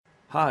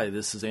Hi,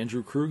 this is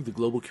Andrew Krug, the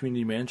Global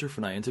Community Manager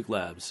for Niantic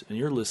Labs, and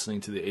you're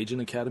listening to the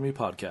Agent Academy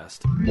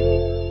podcast.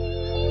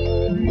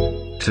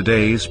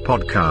 Today's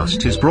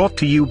podcast is brought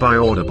to you by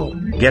Audible.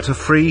 Get a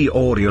free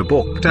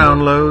audiobook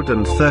download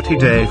and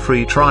 30-day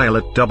free trial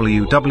at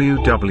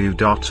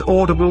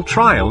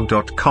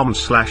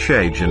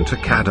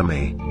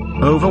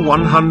www.audibletrial.com/agentacademy. Over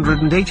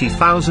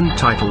 180,000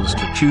 titles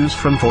to choose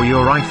from for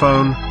your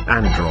iPhone,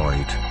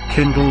 Android,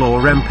 Kindle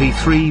or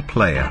MP3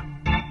 player.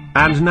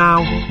 And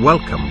now,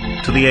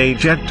 welcome to the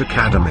Agent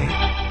Academy.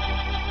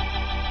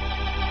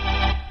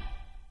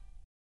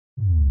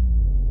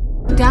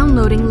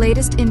 Downloading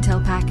latest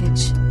intel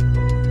package.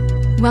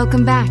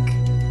 Welcome back.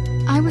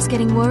 I was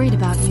getting worried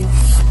about you.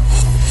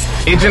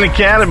 Agent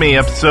Academy,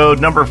 episode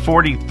number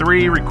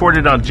 43,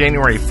 recorded on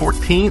January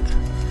 14th,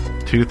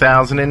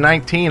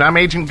 2019. I'm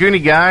Agent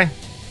Goonie Guy.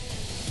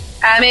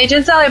 I'm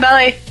Agent Sally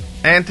Belly.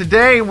 And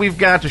today we've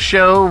got a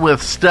show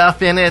with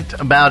stuff in it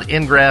about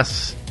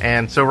Ingress,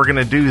 and so we're going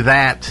to do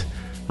that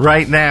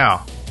right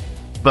now.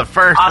 But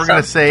first, We're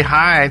going to say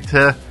hi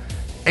to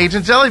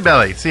Agent Jelly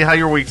Belly. See how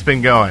your week's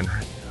been going.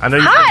 I know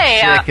you've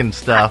been sick and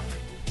stuff.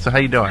 So how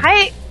you doing?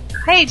 Hi,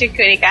 Agent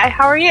Goonie Guy.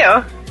 How are you?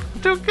 I'm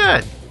doing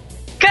good.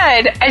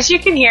 Good. As you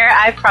can hear,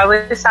 I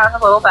probably sound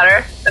a little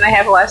better than I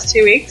have the last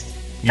 2 weeks.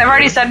 I've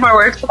already said more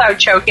words without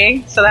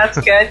choking, so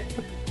that's good.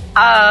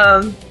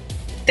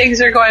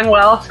 Things are going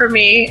well for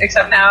me,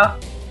 except now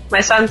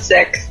my son's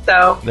sick,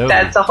 so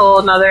that's a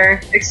whole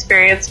nother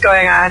experience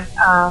going on.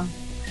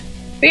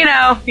 But you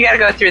know, you gotta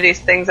go through these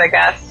things, I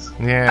guess.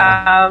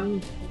 Yeah.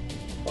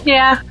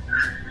 Yeah.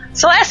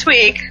 So last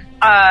week,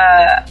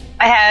 I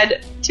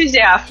had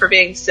Tuesday off for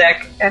being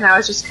sick, and I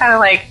was just kind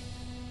of like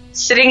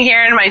sitting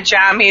here in my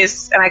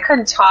jammies, and I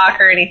couldn't talk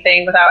or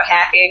anything without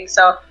hacking.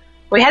 So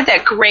we had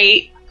that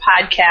great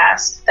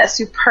podcast, that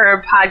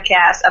superb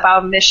podcast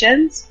about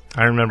missions.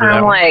 I remember that.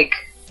 I'm one. like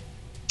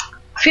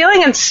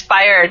feeling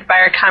inspired by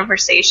our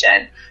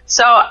conversation.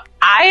 So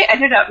I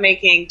ended up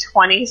making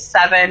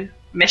 27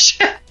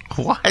 missions.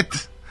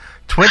 What?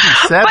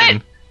 27?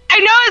 But I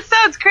know it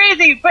sounds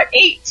crazy, but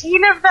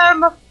 18 of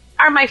them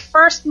are my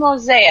first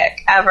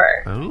mosaic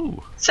ever.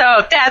 Ooh.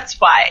 So that's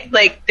why,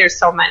 like, there's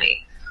so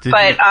many.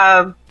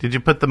 Did you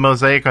put the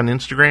mosaic on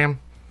Instagram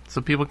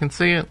so people can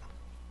see it?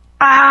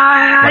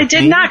 I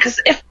did not, because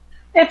if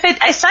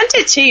I sent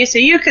it to you so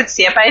you could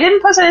see it, but I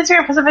didn't post it on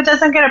Instagram because if it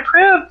doesn't get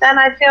approved, then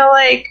I feel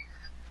like,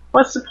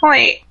 what's the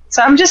point?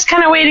 So I'm just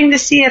kind of waiting to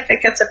see if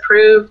it gets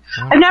approved.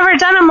 I've never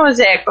done a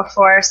mosaic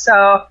before,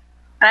 so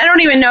I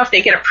don't even know if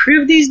they get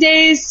approved these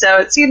days, so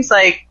it seems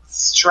like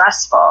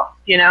stressful,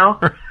 you know?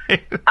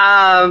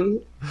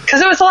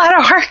 Because it was a lot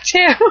of work,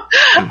 too.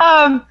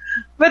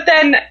 But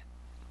then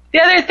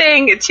the other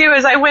thing, too,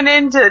 is I went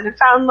in and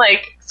found,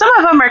 like, some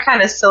of them are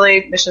kind of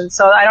silly missions,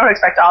 so I don't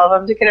expect all of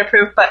them to get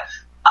approved, but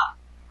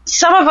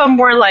some of them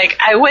were, like,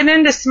 I went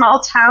into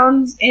small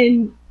towns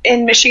in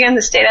Michigan,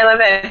 the state I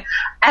live in,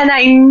 and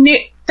I knew,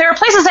 there were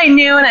places I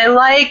knew and I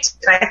liked,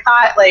 and I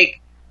thought, like,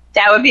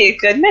 that would be a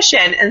good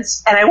mission, and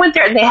I went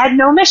there and they had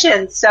no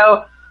missions,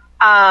 so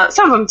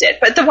some of them did,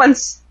 but the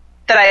ones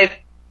that I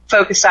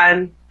focused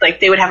on, like,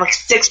 they would have, like,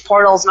 6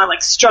 portals, and I,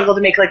 like, struggled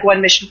to make, like,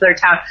 one mission for their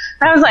town,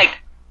 and I was like,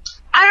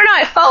 I don't know,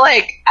 I felt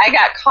like I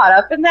got caught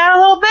up in that a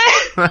little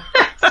bit,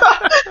 so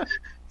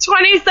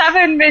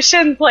 27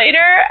 missions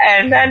later,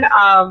 and then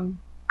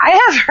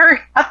I have heard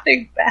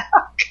nothing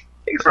back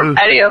from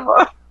any of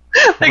them.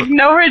 Like,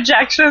 no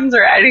rejections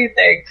or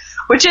anything,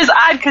 which is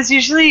odd because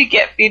usually you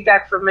get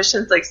feedback from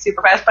missions like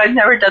super fast, but I've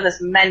never done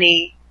this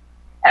many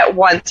at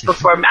once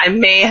before. I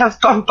may have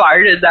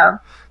bombarded them,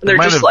 and they're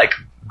just like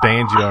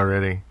banned you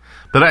already.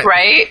 But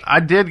I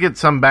did get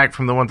some back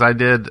from the ones I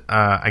did,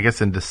 I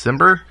guess in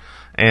December,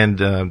 and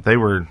they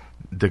were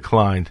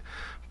declined.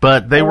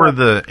 But they were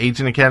the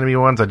Agent Academy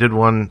ones. I did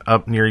one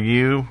up near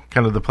you,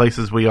 kind of the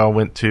places we all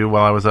went to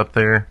while I was up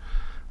there.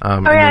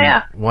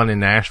 One in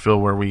Nashville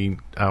where we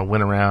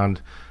went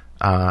around.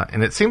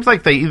 And it seems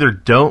like they either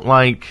don't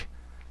like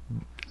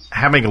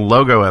having a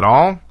logo at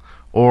all,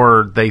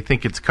 or they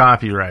think it's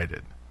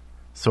copyrighted.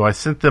 So I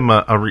sent them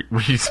a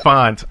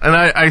response, and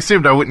I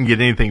assumed I wouldn't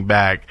get anything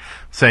back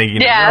saying,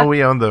 no,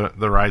 we own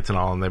the rights and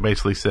all. And they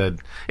basically said,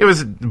 it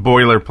was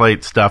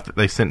boilerplate stuff that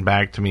they sent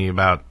back to me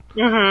about,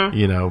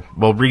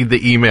 well, read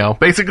the email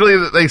basically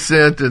that they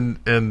sent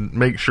and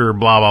make sure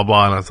blah, blah,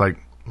 blah. And I was like,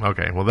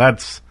 okay, well,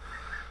 that's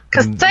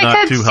because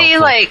I could see,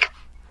 like,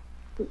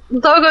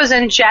 logos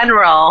in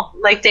general,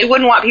 like, they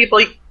wouldn't want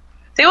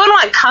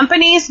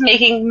companies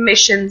making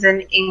missions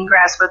in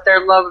Ingress with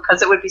their logo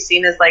because it would be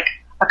seen as, like,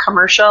 a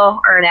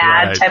commercial or an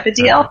ad type of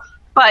deal.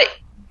 But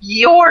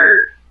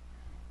your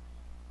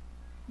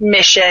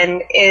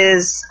mission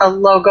is a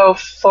logo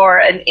for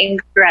an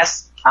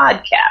Ingress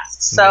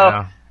podcast.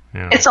 So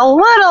it's a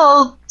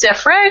little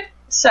different.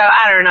 So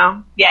I don't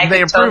know. Yeah,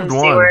 they approved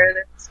one.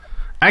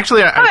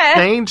 Actually, I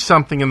changed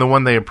something in the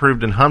one they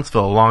approved in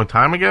Huntsville a long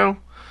time ago.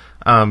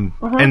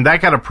 And that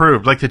got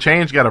approved. Like, the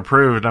change got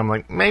approved. I'm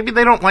like, maybe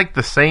they don't like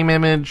the same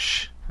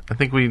image. I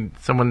think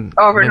someone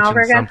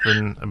mentioned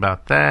something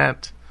about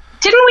that.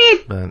 Didn't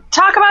we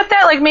talk about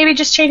that? Like maybe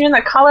just changing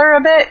the color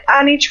a bit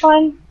on each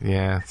one?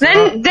 Yeah.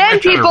 So then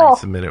people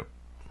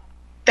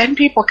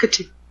could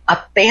do a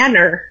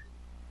banner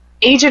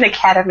Agent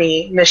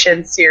Academy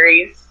mission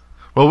series.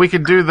 Well, we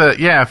could do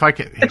if I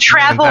could. The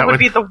travel would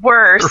be the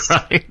worst.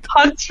 Right.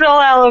 Huntsville,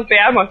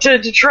 Alabama to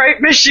Detroit,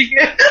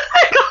 Michigan.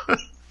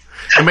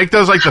 And make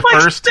those like the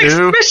first two.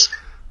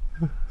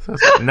 So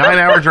it's a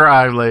 9-hour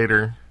drive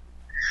later.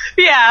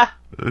 Yeah.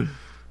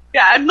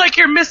 Yeah, and like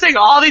you're missing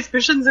all these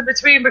missions in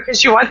between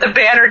because you want the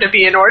banner to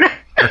be in order.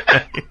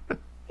 Right.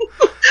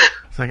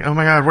 It's like, oh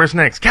my God, where's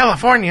next?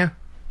 California.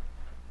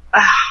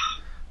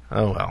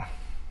 Oh well.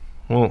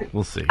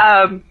 We'll see.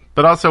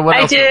 But also, what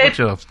else have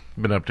you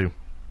been up to?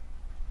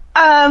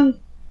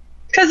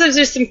 Because there's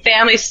just some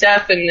family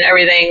stuff and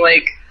everything,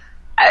 like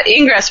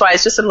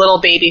ingress-wise, just some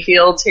little baby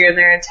fields here and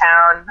there in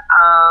town.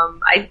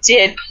 I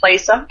did play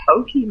some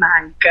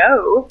Pokemon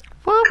Go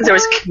because there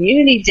was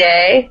Community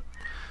Day,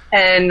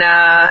 and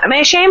am I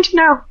ashamed?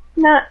 No,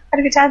 not. Had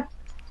a good time.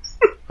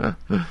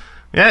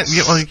 Yeah,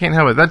 well, you can't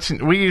help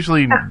it. We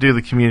usually do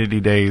the community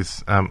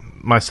days.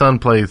 My son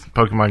plays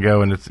Pokemon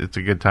Go, and it's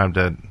a good time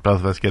to both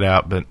of us get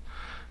out. But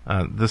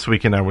this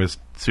weekend I was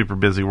super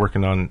busy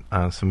working on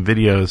some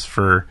videos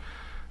for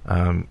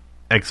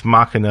Ex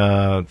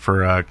Machina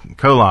for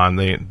Colon.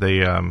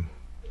 They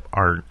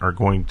are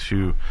going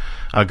to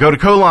go to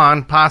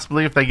Colon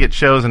possibly if they get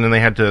shows, and then they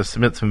had to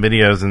submit some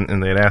videos,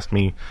 and they had asked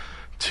me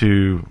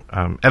to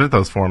edit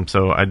those for them.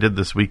 So I did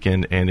this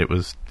weekend, and it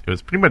was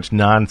pretty much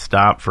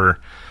nonstop for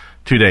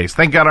 2 days.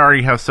 Thank God I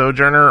already have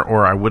Sojourner,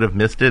 or I would have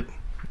missed it.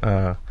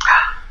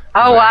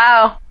 Oh,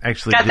 wow.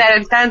 Actually, got that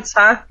intense,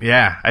 huh?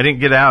 Yeah, I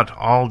didn't get out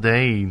all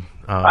day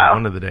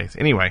one of the days.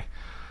 Anyway,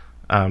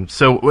 and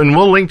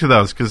we'll link to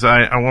those because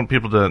I want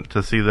people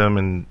to see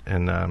them,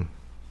 and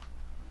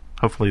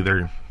hopefully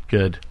they're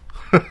good.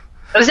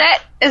 Is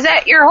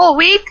that your whole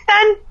week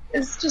then?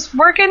 Is just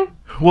working?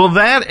 Well,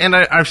 that, and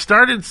I've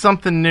started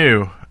something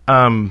new.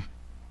 Talking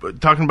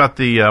about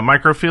the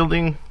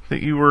microfielding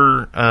that you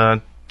were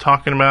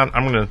talking about.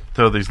 I'm going to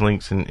throw these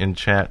links in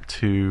chat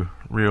too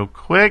real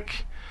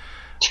quick.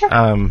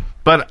 Sure.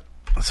 But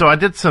so I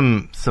did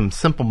some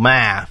simple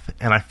math,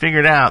 and I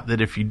figured out that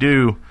if you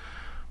do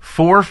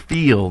 4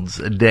 fields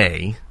a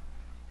day,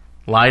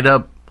 light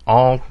up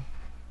all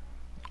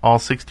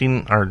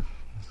 16 or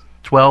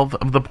 12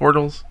 of the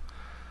portals,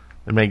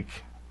 and make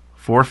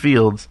 4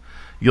 fields,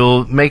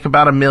 you'll make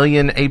about 1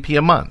 million AP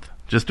a month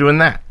just doing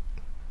that.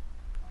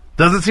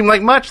 Doesn't seem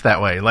like much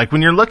that way. Like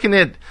when you're looking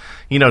at,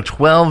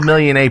 12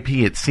 million AP,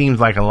 it seems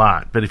like a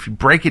lot. But if you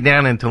break it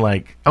down into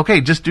like,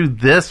 okay, just do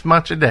this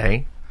much a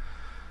day.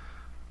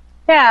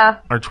 Yeah.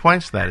 Or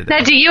twice that a day.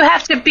 Now, do you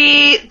have to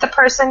be the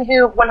person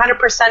who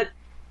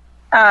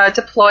 100%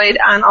 deployed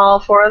on all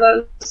 4 of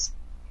those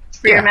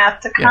for your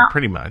math to count? Yeah,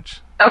 pretty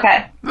much.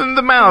 Okay.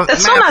 The math,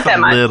 it's still not that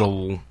much.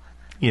 Little,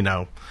 It's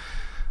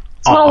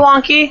a little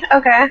wonky.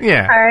 Okay.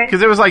 Yeah. All right.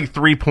 Because it was like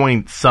 3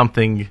 point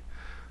something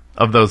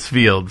of those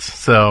fields.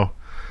 So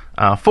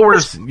 4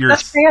 is your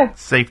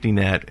safety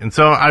net. And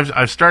so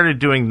I've started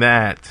doing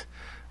that,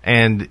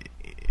 and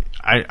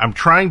I'm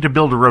trying to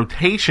build a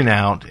rotation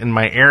out in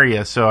my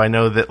area so I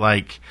know that,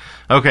 like,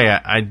 okay,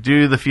 I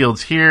do the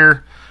fields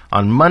here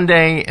on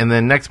Monday, and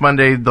then next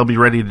Monday they'll be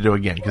ready to do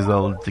again because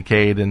they'll have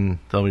decayed and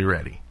they'll be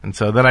ready. And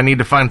so then I need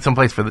to find some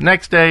place for the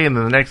next day, and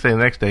then the next day and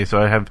the next day, so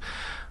I have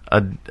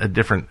a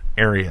different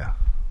area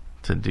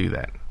to do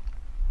that.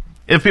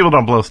 If people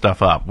don't blow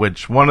stuff up,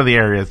 which one of the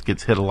areas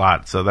gets hit a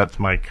lot, so that's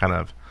my kind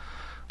of,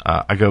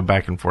 I go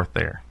back and forth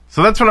there.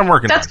 So that's what I'm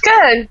working on. That's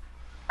good.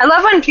 I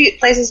love when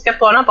places get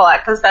blown up a lot,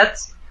 because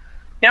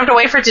you don't have to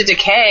wait for it to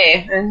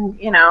decay, and,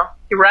 you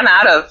run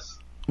out of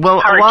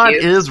Well, a lot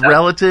is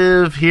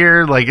relative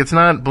here. Like, it's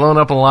not blown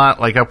up a lot,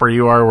 like up where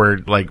you are, where,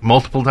 like,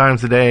 multiple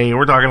times a day.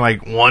 We're talking,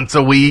 like, once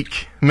a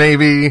week,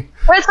 maybe.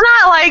 But it's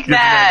not like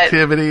that.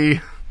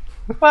 Activity.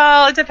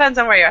 Well, it depends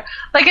on where you are.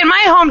 Like, in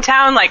my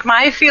hometown, like,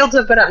 my fields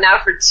have been up now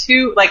for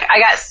 2, like, I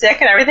got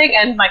sick and everything,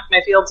 and, like,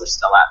 my fields are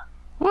still up.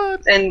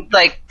 What? And,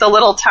 like, the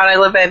little town I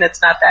live in,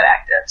 it's not that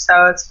active,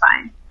 so it's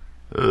fine.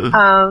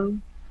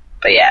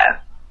 But yeah.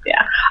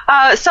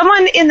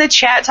 Someone in the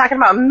chat talking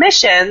about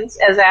missions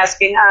is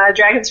asking,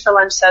 Dragons for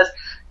Lunch says,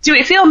 do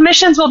we feel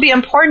missions will be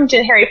important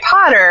in Harry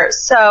Potter?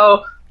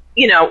 So,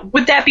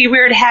 would that be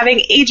weird having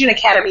Agent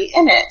Academy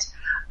in it?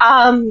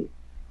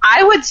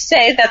 I would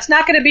say that's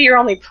not going to be your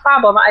only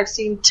problem. I've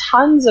seen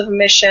tons of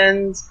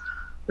missions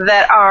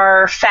that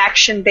are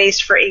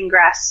faction-based for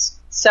Ingress.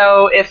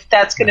 So if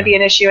that's going to be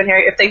an issue in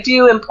Harry, if they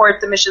do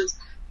import the missions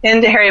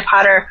into Harry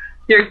Potter,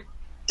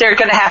 they're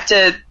going to have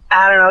to,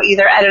 I don't know,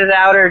 either edit it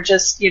out or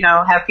just,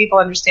 have people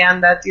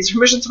understand that these are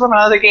missions from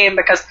another game,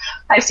 because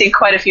I've seen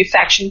quite a few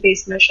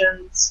faction-based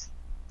missions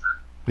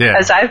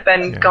as I've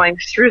been going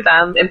through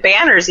them, and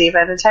banners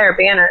even, entire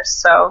banners,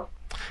 so...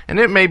 And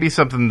it may be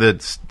something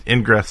that's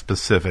Ingress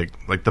specific.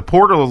 Like the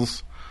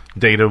portals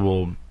data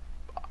will,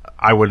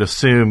 I would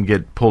assume,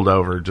 get pulled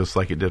over just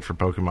like it did for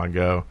Pokemon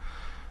Go.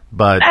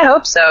 But I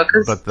hope so,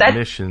 because the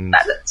missions,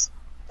 that's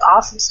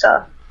awesome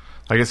stuff.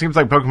 Like, it seems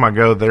like Pokemon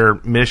Go, their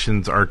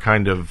missions are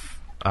kind of,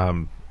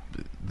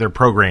 they're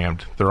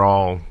programmed. They're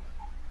all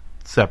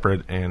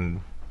separate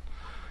and...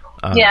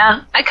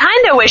 yeah, I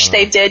kind of wish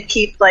they did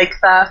keep, like,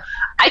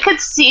 I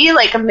could see,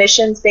 like,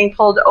 missions being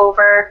pulled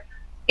over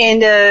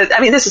into, I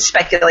mean, this is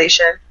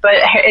speculation, but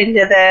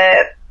into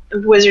the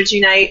Wizards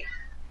Unite,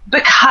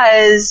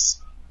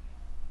 because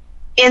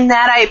in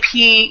that IP,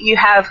 you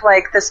have,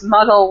 like, this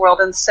Muggle world,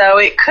 and so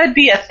it could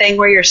be a thing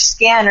where your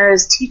scanner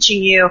is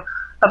teaching you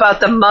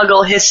about the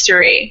Muggle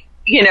history,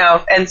 you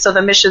know, and so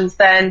the missions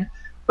then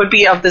would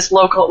be of this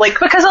local, like,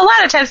 because a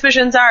lot of times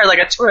missions are, like,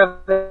 a tour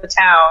of the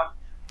town,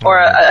 or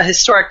a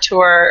historic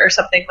tour, or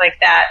something like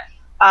that.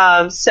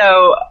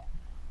 So,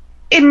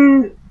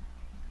 in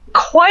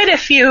quite a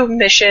few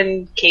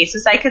mission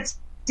cases, I could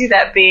see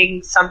that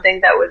being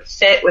something that would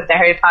fit with the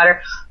Harry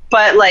Potter.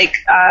 But like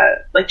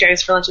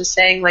Dragons for Lunch is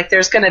saying, like,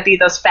 there's going to be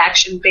those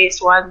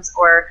faction-based ones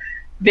or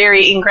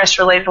very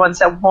Ingress-related ones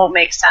that won't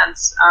make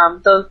sense.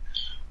 Those,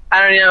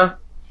 I don't know,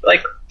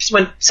 like,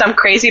 when some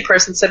crazy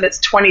person submits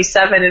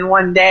 27 in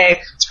one day,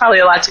 it's probably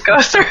a lot to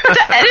go through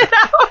to edit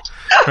out.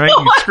 Right,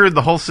 you screwed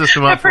the whole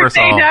system up for us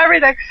all.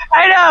 Everything.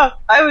 I know.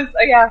 I was,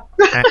 yeah.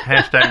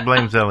 Hashtag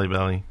blame Zelly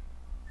Belly.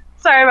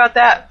 Sorry about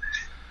that.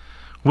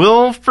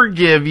 We'll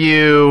forgive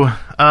you.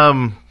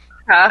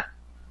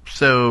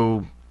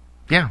 So,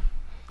 yeah,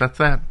 that's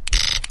that.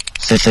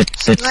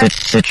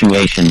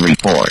 Situation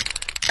report.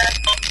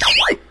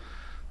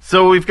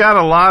 So we've got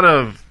a lot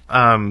of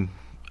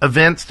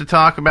events to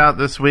talk about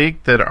this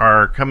week that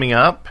are coming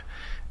up,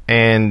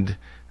 and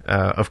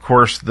of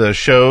course the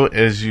show,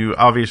 as you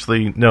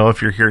obviously know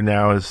if you're here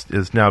now,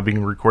 is now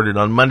being recorded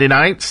on Monday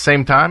nights,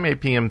 same time,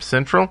 8 p.m.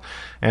 Central,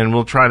 and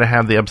we'll try to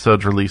have the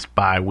episodes released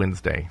by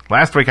Wednesday.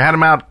 Last week I had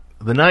them out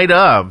the night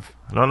of.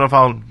 I don't know if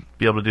I'll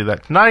be able to do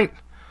that tonight,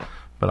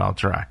 but I'll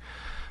try.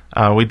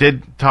 We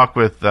did talk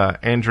with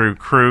Andrew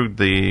Krug,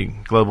 the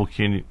Global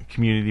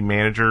Community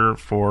Manager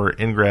for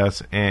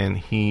Ingress, and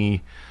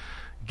he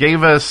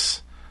gave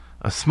us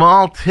a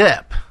small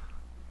tip.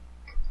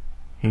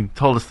 He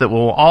told us that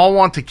we'll all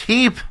want to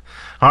keep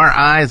our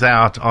eyes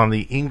out on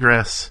the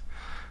Ingress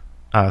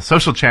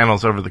social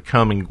channels over the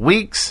coming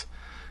weeks.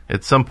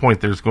 At some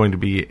point, there's going to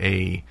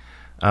be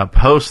a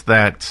post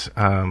that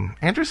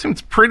Andrew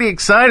seems pretty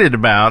excited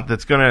about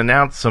that's going to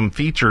announce some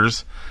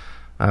features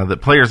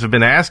that players have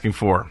been asking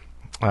for.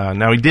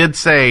 Now, he did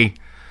say,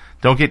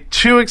 don't get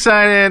too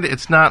excited.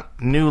 It's not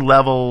new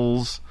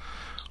levels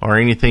or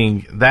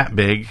anything that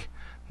big,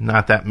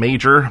 not that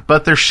major,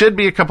 but there should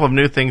be a couple of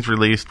new things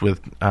released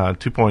with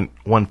 2.15,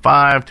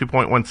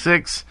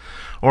 2.16,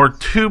 or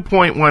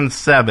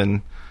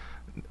 2.17.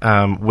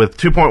 With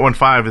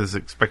 2.15 is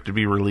expected to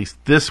be released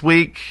this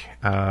week,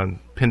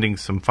 pending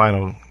some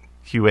final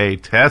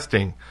QA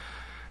testing.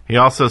 He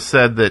also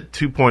said that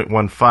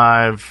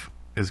 2.15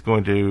 is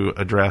going to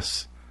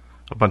address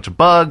a bunch of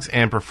bugs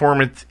and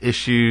performance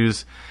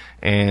issues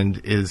and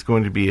is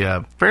going to be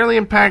a fairly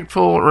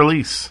impactful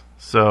release.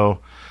 So,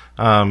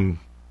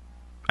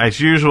 as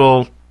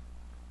usual,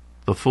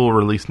 the full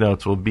release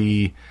notes will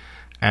be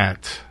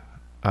at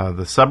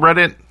the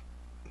subreddit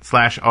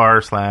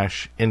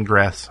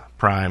 /r/ingress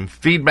prime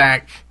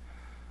feedback,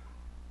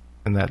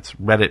 and that's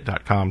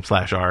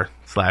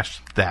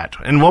reddit.com/r/that.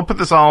 And we'll put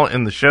this all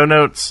in the show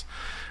notes.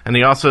 And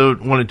he also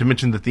wanted to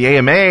mention that the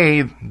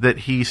AMA that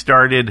he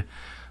started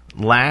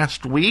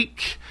last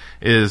week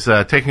is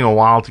taking a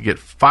while to get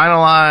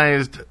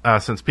finalized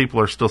since people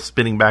are still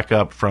spinning back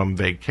up from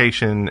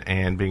vacation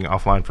and being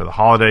offline for the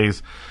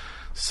holidays.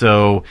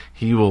 So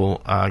he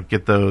will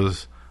get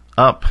those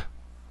up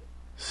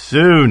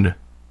soon.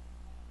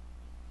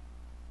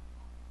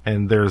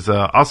 And there's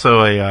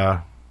also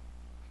a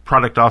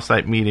product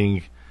offsite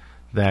meeting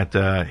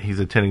that he's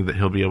attending that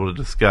he'll be able to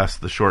discuss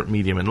the short,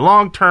 medium, and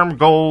long-term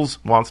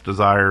goals, wants,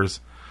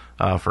 desires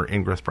for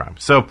Ingress Prime.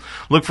 So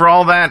look for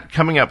all that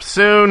coming up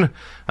soon.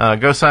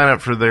 Go sign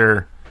up for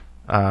their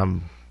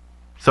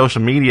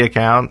social media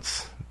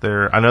accounts.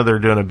 I know they're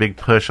doing a big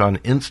push on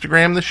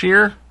Instagram this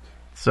year,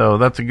 so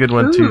that's a good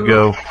one to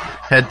go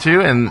head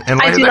to. And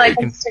later you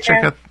can Instagram.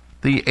 Check out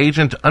the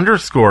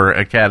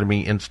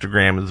Agent_Academy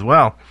Instagram as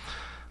well,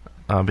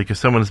 because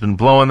someone has been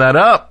blowing that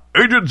up.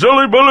 Agent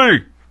Zelly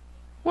Belly!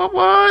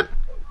 What?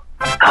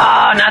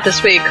 Oh, not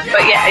this week,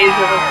 but yeah, he's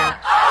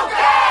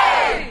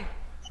okay.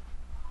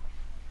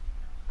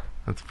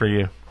 That's for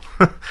you.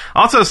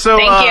 Also, so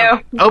thank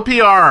you.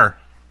 OPR,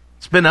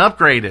 it's been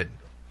upgraded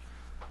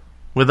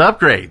with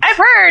upgrades. I've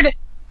heard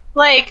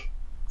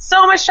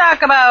so much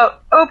talk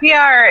about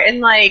OPR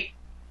and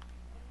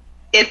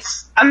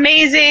it's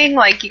amazing.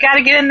 You got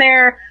to get in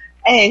there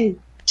and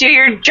do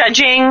your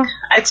judging.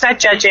 It's not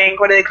judging.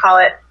 What do they call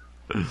it?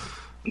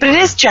 But it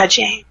is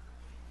judging.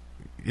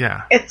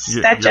 Yeah. It's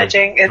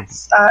judging.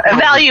 It's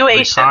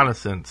evaluation.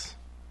 Reconnaissance.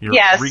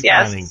 Yes.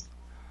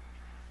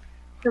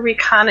 You're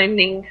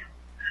reconning.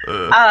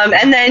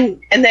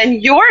 And then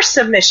your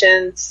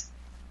submissions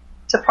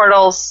to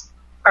portals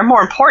are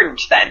more important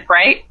then,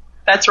 right?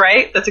 That's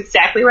right? That's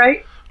exactly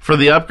right? For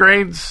the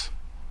upgrades?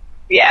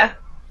 Yeah.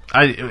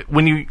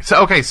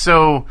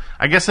 So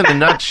I guess in a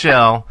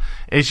nutshell,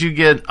 is you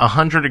get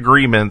 100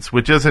 agreements,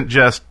 which isn't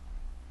just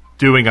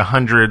doing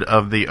 100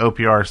 of the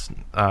OPR,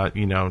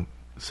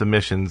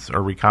 submissions or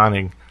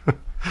reconning.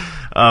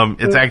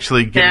 It's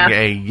actually getting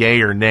a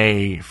yay or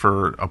nay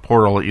for a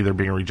portal either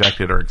being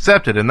rejected or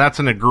accepted, and that's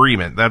an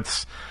agreement.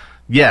 That's,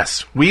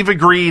 yes, we've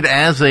agreed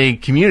as a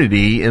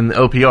community in the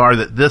OPR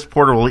that this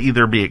portal will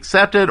either be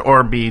accepted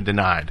or be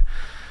denied.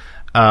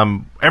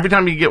 Every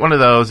time you get one of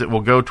those, it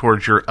will go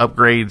towards your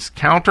upgrades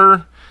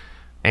counter,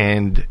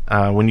 and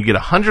when you get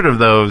 100 of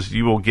those,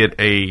 you will get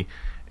a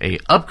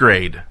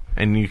upgrade,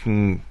 and you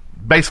can,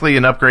 basically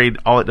an upgrade,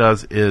 all it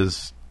does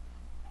is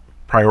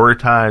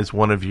prioritize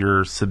one of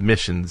your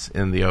submissions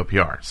in the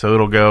OPR. So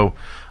it'll go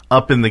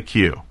up in the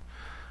queue.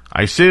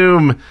 I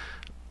assume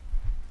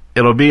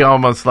it'll be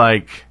almost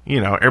like,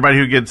 everybody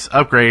who gets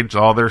upgrades,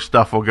 all their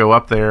stuff will go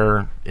up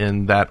there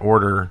in that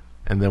order,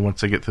 and then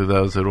once they get through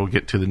those, it'll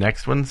get to the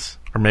next ones.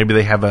 Or maybe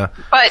they have a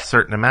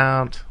certain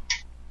amount.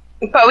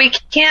 But we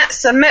can't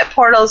submit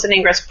portals in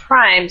Ingress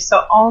Prime,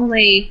 so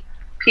only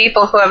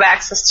people who have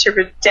access to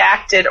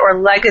Redacted or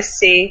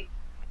Legacy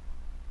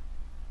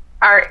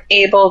are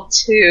able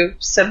to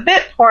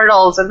submit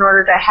portals in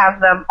order to have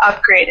them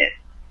upgraded.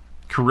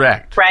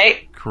 Correct.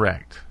 Right?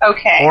 Correct.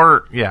 Okay.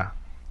 Or, yeah.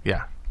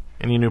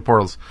 Any new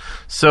portals.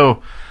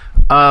 So,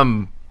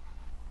 and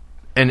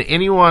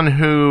anyone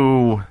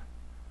who...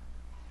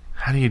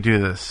 How do you do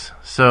this?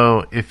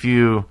 So, if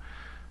you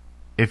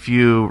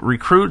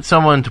recruit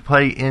someone to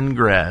play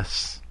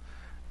Ingress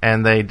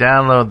and they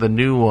download the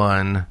new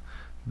one,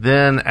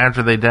 then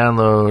after they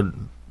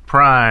download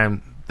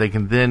Prime, they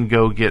can then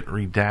go get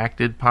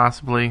Redacted,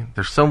 possibly.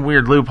 There's some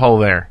weird loophole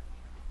there.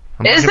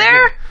 Is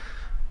there?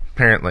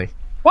 Apparently.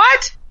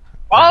 What?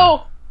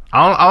 Oh.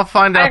 I'll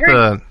find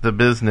out the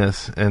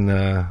business and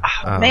man.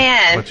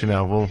 let you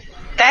know.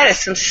 That is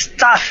some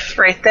stuff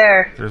right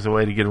there. There's a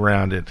way to get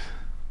around it.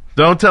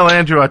 Don't tell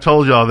Andrew I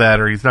told you all that,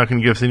 or he's not going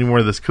to give us any more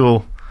of this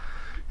cool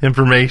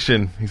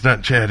information. He's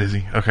not Chad, is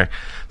he? Okay.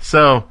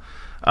 So,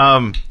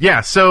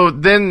 so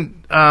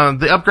then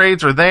the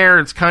upgrades are there.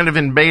 It's kind of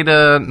in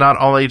beta. Not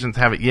all agents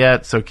have it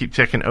yet, so keep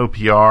checking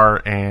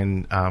OPR.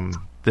 And I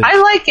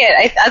like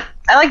it.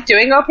 I like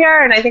doing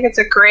OPR, and I think it's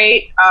a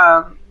great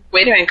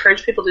way to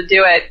encourage people to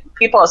do it.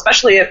 People,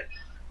 especially if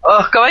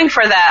going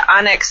for that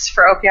Onyx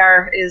for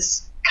OPR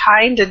is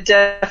kind of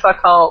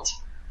difficult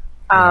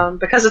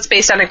because it's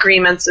based on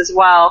agreements as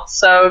well.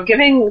 So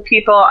giving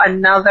people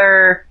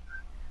another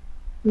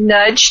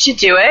nudge to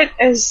do it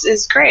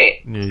is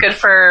great. It's good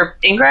for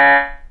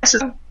Ingress.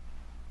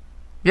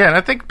 Yeah, and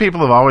I think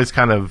people have always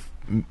kind of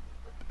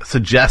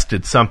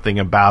suggested something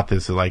about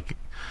this, like,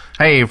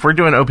 hey, if we're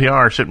doing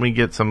OPR, shouldn't we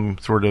get some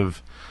sort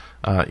of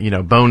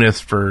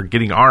bonus for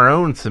getting our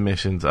own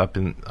submissions up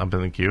in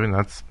the queue? And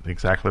that's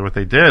exactly what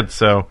they did.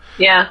 So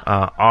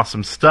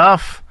awesome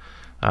stuff.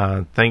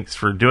 Thanks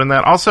for doing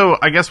that. Also,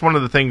 I guess one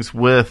of the things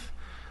with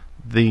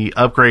the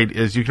upgrade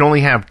is you can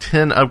only have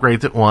 10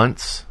 upgrades at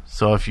once.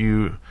 So if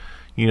you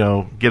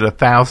get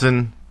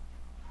 1,000,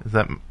 is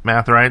that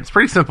math right? It's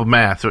pretty simple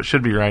math, so it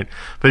should be right.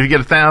 But if you get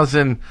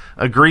 1,000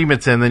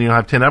 agreements in, then you'll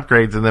have 10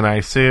 upgrades. And then I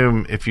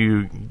assume if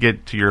you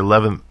get to your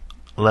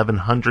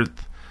 1100th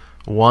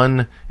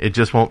one, it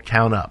just won't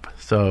count up.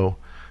 So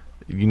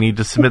you need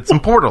to submit some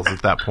portals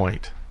at that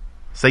point.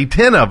 Say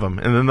 10 of them,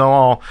 and then they'll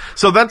all...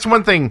 So that's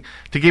one thing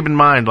to keep in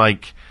mind.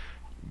 Like,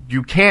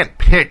 you can't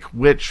pick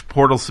which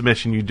portal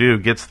submission you do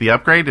gets the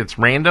upgrade. It's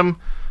random.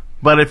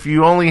 But if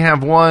you only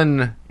have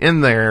one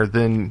in there,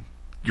 then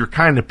you're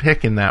kind of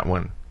picking that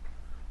one.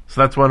 So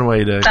that's one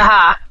way to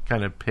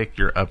kind of pick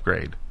your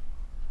upgrade.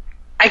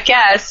 I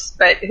guess,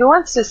 but who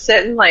wants to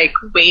sit and wait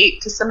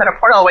to submit a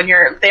portal when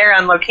you're there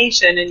on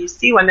location and you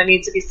see one that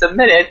needs to be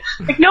submitted?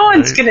 No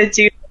one's going to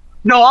do.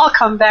 No, I'll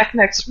come back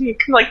next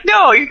week. I'm like,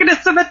 no, you're going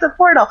to submit the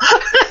portal.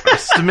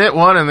 Submit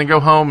one and then go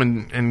home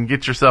and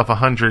get yourself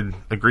 100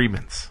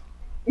 agreements.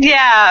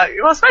 Yeah,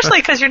 well, especially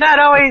because you're not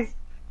always.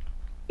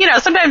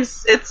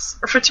 Sometimes it's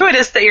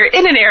fortuitous that you're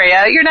in an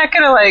area. You're not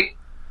going to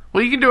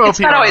Well, you can do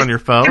OPR on your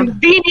phone. It's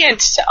convenient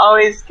to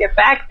always get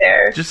back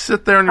there. Just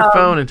sit there on your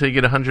phone until you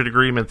get 100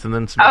 agreements and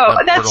then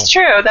submit that's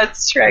true.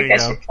 That's true. I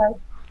guess you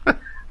could.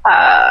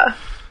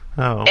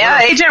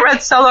 Agent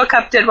Red Solo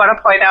Cup did want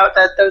to point out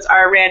that those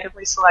are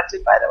randomly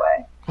selected, by the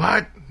way.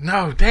 What?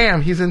 No,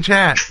 damn, he's in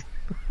chat.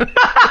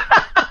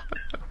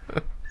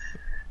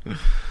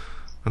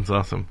 That's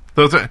awesome.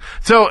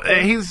 So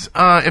he's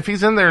if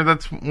he's in there,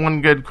 that's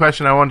one good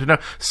question I wanted to know.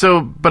 So,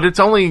 but it's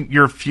only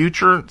your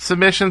future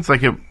submissions,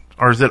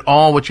 or is it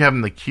all what you have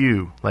in the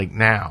queue,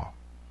 now?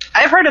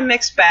 I've heard a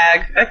mixed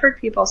bag. I've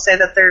heard people say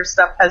that their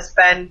stuff has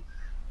been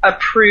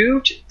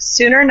approved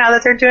sooner now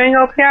that they're doing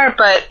OPR,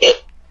 but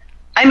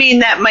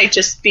that might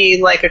just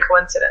be a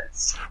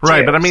coincidence.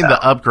 Right, but I mean the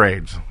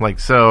upgrades.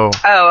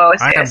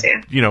 I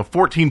have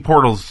 14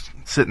 portals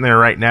sitting there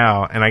right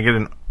now, and I get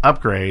an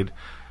upgrade.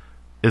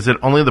 Is it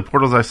only the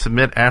portals I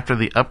submit after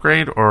the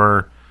upgrade,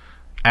 or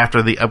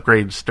after the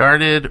upgrade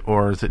started,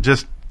 or is it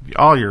just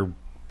all your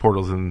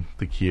portals in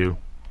the queue?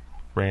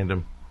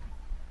 Random.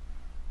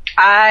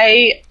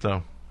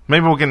 So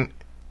maybe we can.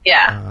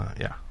 Yeah.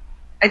 Yeah.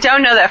 I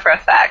don't know that for a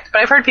fact,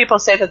 but I've heard people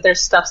say that their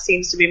stuff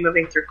seems to be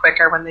moving through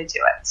quicker when they do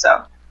it.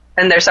 So,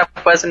 and their stuff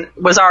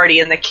was already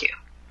in the queue,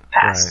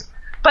 passed. Right.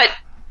 But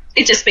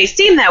it just may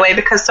seem that way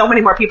because so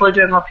many more people are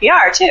doing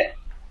OPR too.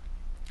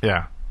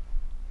 Yeah.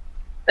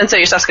 And so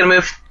your stuff's going to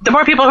move. The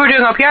more people who are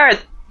doing OPR,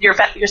 your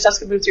stuff's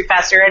going to move through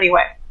faster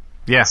anyway.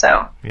 Yeah.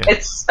 So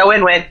it's a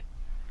win-win.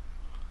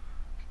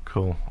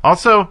 Cool.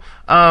 Also,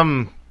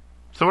 so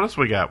what else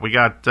we got? We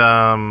got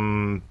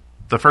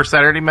the first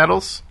Saturday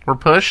medals were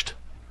pushed.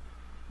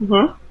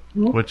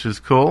 Which is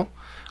cool.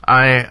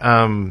 I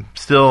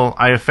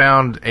have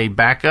found a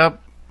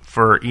backup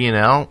for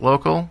ENL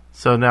local,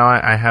 so now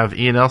I have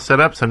ENL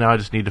set up. So now I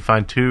just need to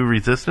find 2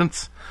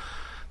 resistance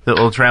that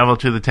will travel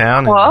to the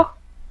town. Well,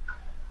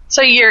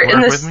 so you're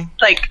in this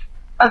like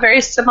a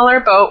very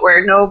similar boat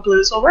where no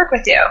blues will work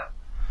with you.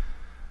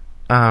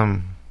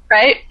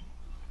 Right.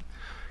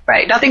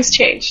 Nothing's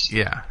changed.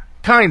 Yeah,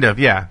 kind of.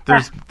 Yeah,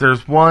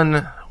 there's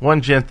one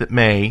gent that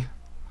may.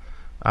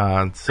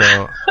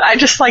 So I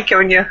just like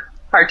giving you a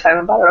hard time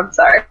about it. I'm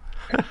sorry.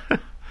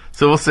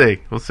 So we'll see.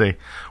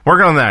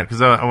 Working on that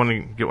because I want to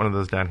get one of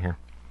those down here.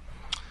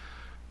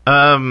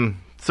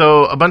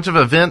 So a bunch of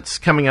events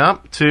coming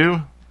up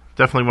too.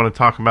 Definitely want to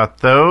talk about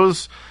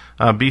those.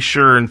 Be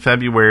sure in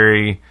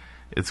February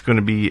it's going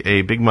to be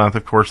a big month.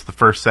 Of course, the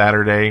first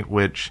Saturday,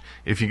 which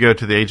if you go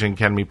to the Agent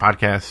Academy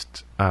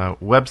podcast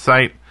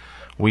website,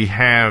 we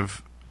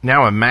have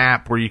now a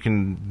map where you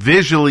can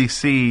visually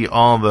see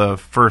all the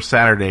first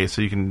Saturdays,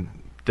 so you can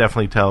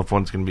definitely tell if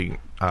one's going to be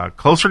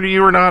closer to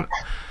you or not.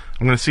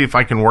 I'm going to see if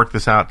I can work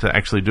this out to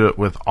actually do it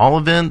with all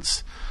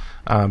events,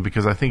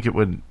 because I think it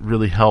would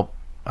really help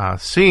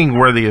seeing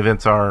where the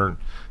events are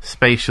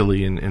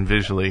spatially and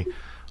visually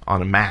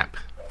on a map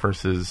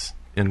versus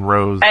in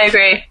rows. I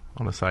agree.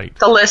 On a site.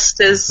 The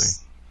list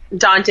is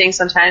daunting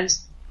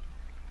sometimes.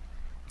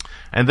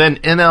 And then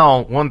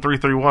NL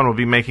 1331 will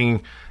be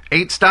making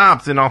 8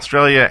 stops in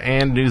Australia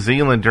and New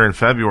Zealand during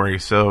February.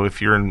 So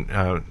if you're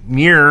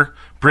near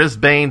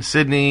Brisbane,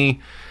 Sydney,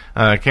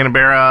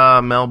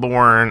 Canberra,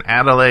 Melbourne,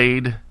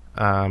 Adelaide,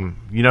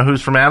 you know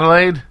who's from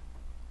Adelaide?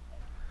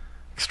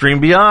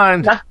 Extreme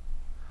Beyond. Yeah.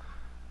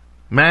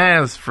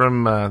 Maz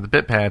from the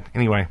BitPad.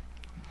 Anyway.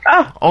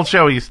 Oh. Old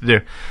show we used to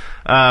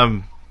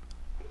do.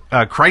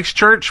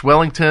 Christchurch,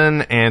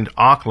 Wellington, and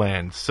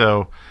Auckland.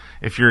 So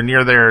if you're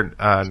near there,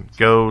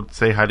 go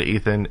say hi to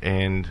Ethan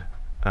and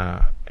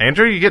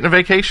Andrew. You getting a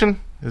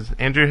vacation? Is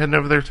Andrew heading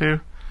over there too?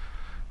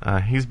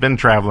 He's been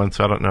traveling,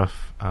 so I don't know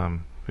if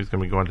who's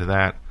going to be going to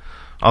that.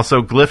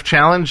 Also, Glyph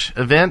Challenge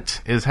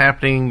event is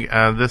happening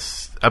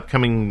this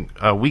upcoming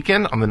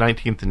weekend on the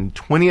 19th and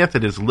 20th.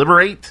 It is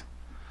Liberate.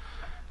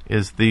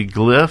 Is the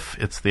glyph.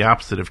 It's the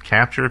opposite of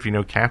capture, if you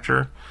know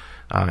capture.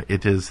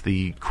 It is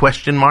the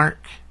question mark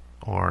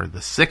or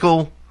the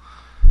sickle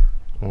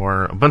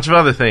or a bunch of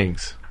other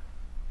things.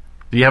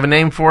 Do you have a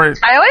name for it?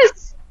 I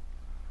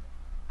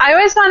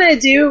always want to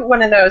do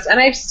one of those, and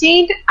I've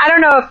seen, I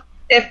don't know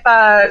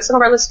if some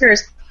of our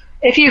listeners,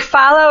 if you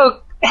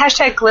follow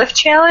hashtag Glyph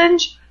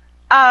Challenge,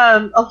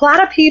 a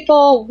lot of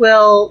people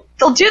they'll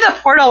do the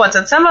portal ones,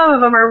 and some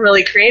of them are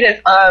really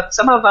creative.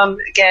 Some of them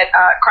get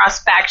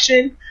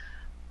cross-faction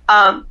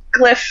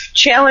Glyph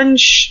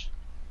Challenge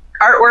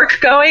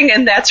artwork going,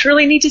 and that's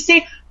really neat to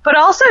see. But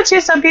also,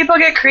 too, some people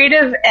get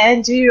creative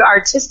and do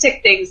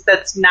artistic things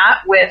that's not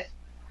with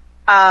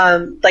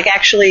like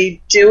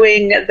actually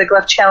doing the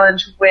Glyph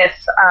Challenge with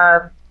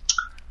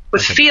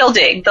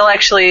fielding. They'll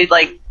actually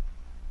like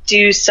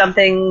do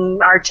something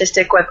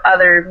artistic with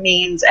other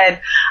means, and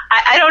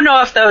I don't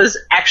know if those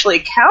actually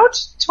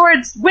count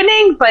towards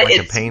winning, but like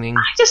it's a painting.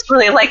 I just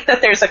really like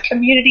that there's a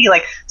community,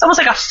 like it's almost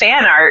like a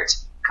fan art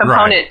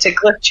component to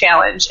Glyph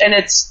Challenge, and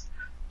it's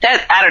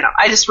that, I don't know,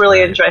 I just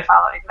really enjoy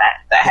following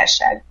that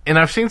hashtag. And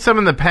I've seen some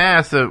in the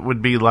past that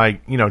would be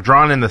like,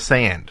 drawn in the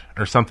sand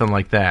or something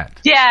like that.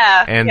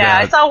 Yeah, and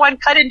I saw one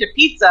cut into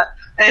pizza,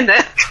 and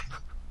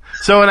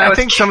so, and I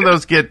think some of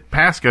those get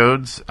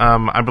passcodes.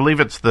 I believe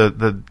it's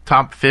the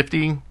top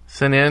 50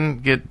 sent in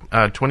get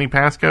 20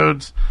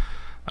 passcodes,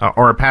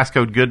 or a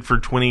passcode good for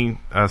 20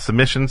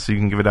 submissions, so you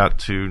can give it out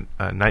to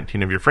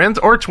 19 of your friends,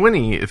 or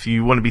 20 if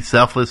you want to be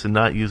selfless and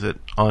not use it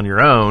on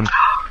your own.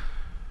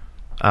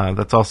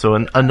 That's also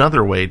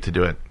another way to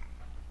do it.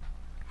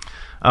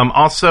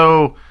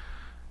 Also,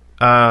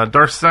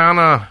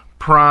 Darsana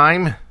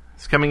Prime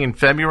is coming in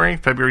February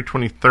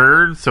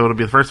 23rd, so it'll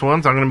be the first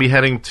one. So I'm going to be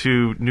heading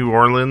to New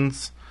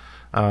Orleans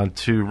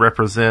to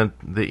represent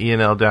the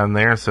ENL down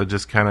there, so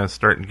just kind of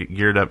starting to get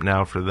geared up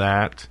now for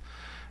that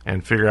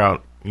and figure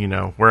out,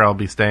 where I'll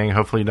be staying.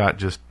 Hopefully not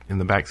just in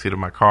the back seat of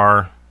my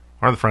car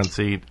or the front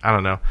seat. I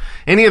don't know.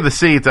 Any of the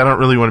seats I don't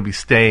really want to be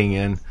staying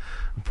in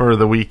for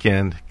the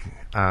weekend.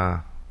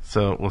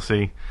 So we'll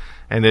see.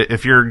 And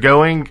if you're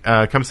going,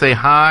 come say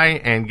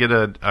hi and get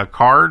a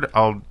card.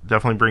 I'll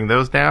definitely bring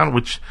those down,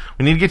 which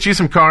we need to get you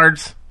some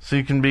cards so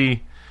you can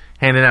be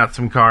handing out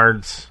some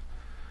cards.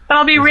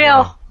 I'll be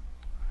real.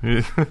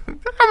 I'm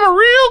a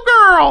real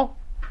girl.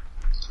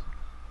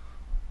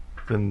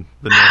 Then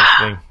the next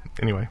thing.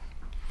 anyway.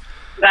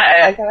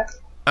 I got it.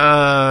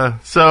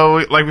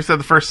 So, like we said,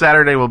 the first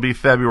Saturday will be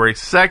February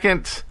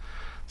 2nd.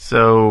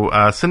 So,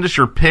 send us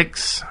your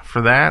picks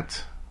for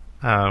that.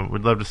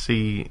 We'd love to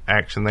see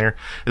action there.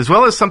 As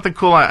well as something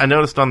cool I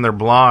noticed on their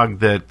blog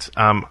that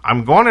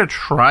I'm going to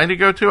try to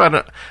go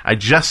to. I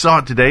just saw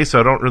it today, so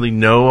I don't really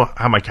know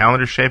how my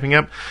calendar's shaping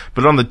up.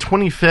 But on the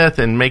 25th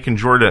in Macon,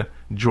 Georgia,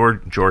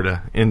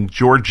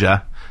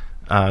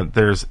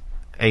 there's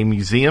a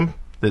museum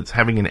that's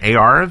having an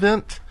AR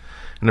event.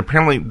 And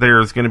apparently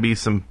there's going to be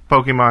some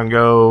Pokemon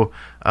Go,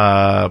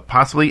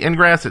 possibly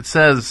Ingress. It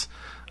says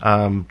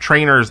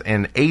trainers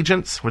and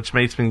agents, which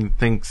makes me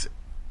think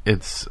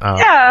it's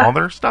all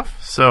their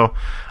stuff. So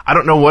I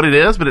don't know what it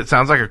is, but it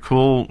sounds like a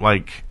cool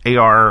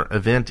AR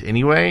event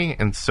anyway.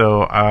 And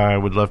so I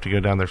would love to go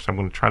down there. So I'm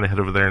going to try to head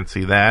over there and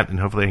see that, and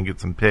hopefully I can get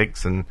some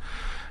pics and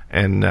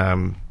I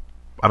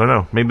don't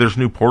know. Maybe there's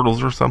new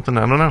portals or something.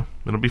 I don't know.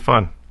 It'll be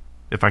fun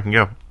if I can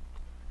go.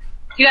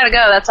 You gotta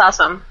go. That's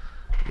awesome.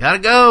 Gotta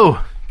go.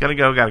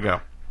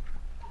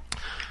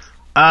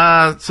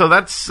 So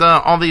that's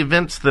all the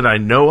events that I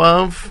know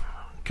of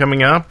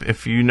coming up.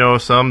 If you know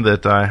some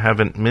that I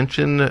haven't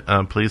mentioned,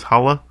 please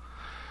holla.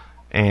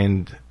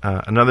 And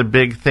another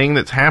big thing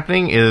that's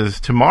happening is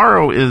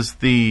tomorrow is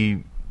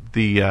the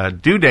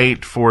due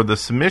date for the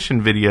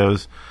submission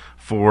videos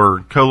for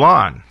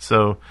Colon.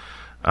 So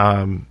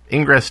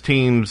Ingress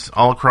teams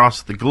all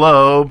across the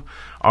globe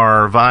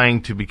are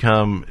vying to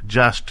become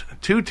just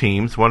 2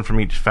 teams, one from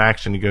each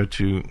faction, to go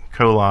to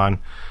Colon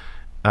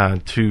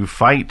to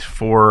fight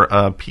for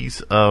a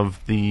piece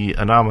of the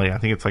anomaly. I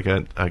think it's like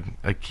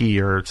a key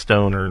or a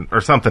stone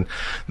or something.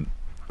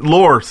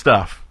 Lore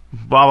stuff.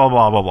 Blah, blah,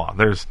 blah, blah, blah.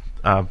 There's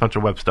a bunch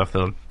of web stuff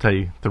that'll tell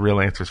you the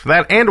real answers for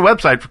that, and a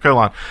website for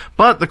Colon.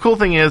 But the cool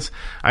thing is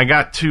I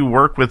got to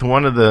work with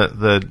one of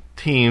the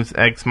teams,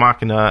 Ex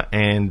Machina,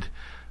 and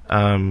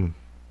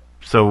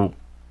so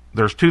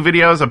there's 2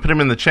 videos. I put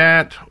them in the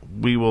chat.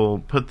 We will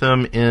put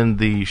them in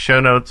the show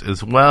notes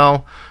as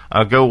well.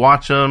 Go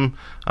watch them.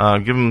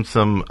 Give them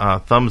some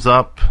thumbs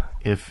up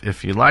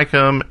if you like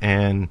them.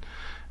 And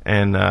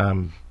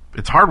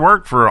it's hard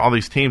work for all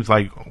these teams.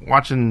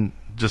 Watching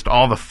just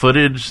all the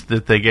footage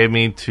that they gave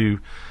me to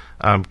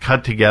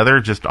cut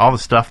together, just all the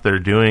stuff they're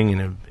doing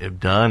and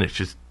have done. It's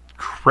just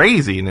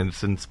crazy, and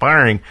it's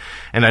inspiring.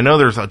 And I know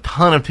there's a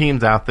ton of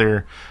teams out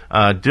there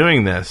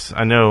doing this.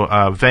 I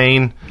know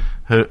Vane,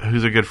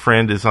 who's a good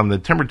friend, is on the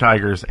Timber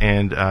Tigers,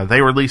 and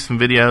they released some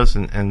videos,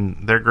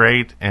 and they're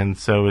great. And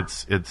so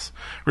it's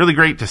really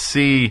great to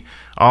see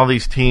all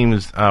these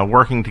teams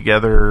working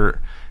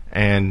together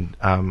and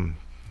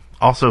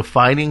also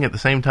fighting at the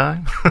same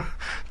time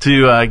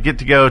to get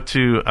to go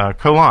to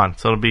Colon.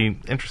 So it'll be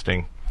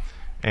interesting.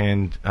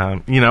 And,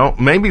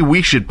 maybe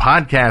we should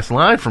podcast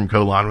live from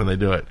Colon when they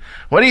do it.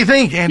 What do you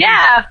think, Andy?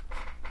 Yeah.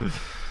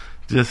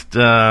 Just,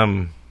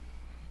 so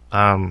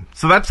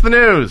that's the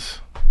news.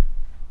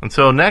 And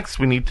so next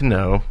we need to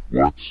know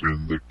what's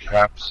in the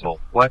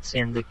capsule. What's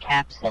in the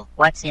capsule?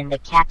 What's in the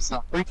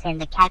capsule? What's in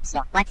the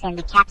capsule? What's in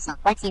the capsule?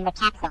 What's in the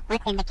capsule?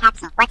 What's in the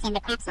capsule? What's in the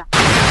capsule?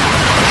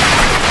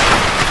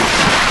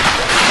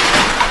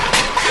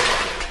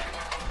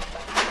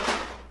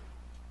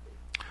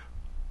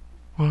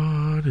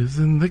 What is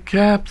in the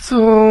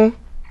capsule?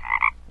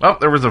 Oh,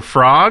 there was a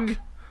frog.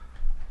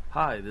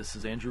 Hi, this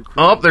is Andrew Krug.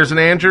 Oh, there's an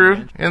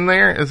Andrew in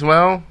there as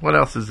well. What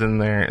else is in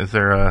there? Is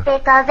there a...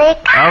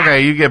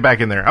 Okay, you get back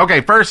in there.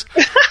 Okay, first,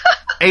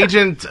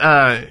 Agent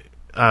SJA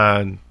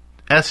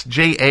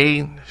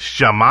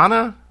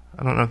Shamana.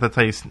 I don't know if that's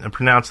how you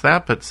pronounce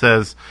that, but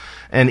says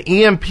an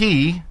EMP,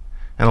 an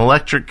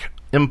electric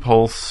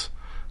impulse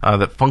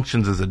that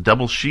functions as a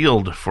double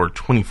shield for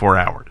 24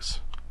 hours.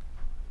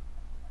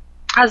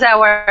 How's that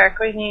work?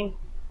 What do you mean?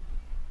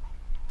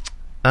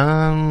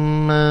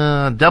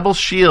 Double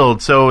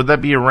shield. So would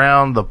that be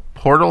around the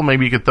portal?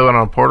 Maybe you could throw it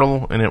on a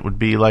portal, and it would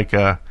be like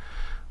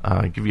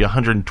give you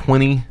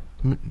 120%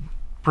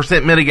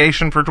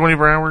 mitigation for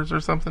 24 hours or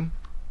something.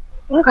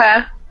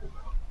 Okay.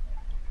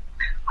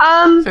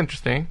 It's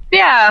interesting.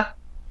 Yeah,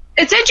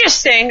 it's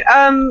interesting.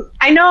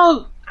 I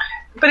know,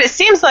 but it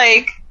seems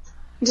like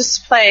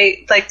just to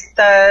play like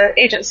the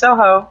Agent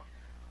Soho.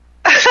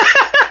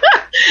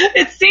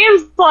 It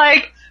seems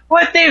like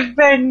what they've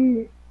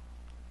been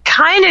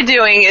kind of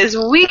doing is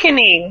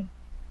weakening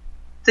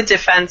the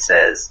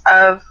defenses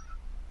of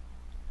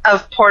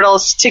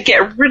portals to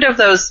get rid of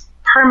those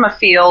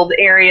permafield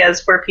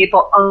areas where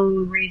people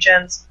own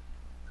regions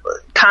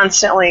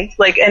constantly.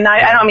 And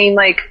I don't mean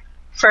like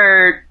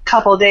for a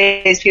couple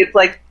days, people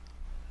like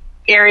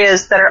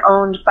areas that are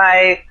owned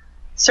by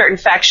certain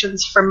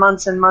factions for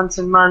months and months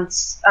and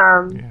months.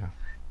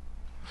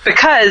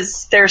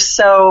 Because they're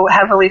so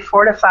heavily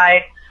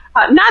fortified.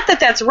 Not that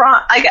that's wrong.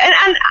 And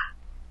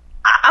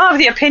I'm of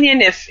the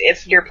opinion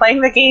if you're playing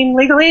the game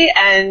legally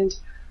and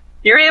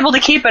you're able to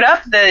keep it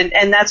up, then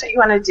and that's what you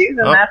want to do,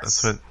 then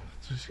that's what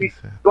she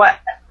said. What?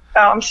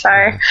 Oh, I'm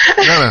sorry.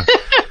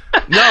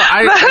 No,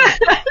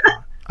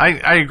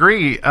 I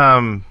agree.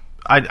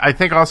 I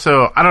think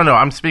also, I don't know,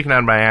 I'm speaking out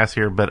of my ass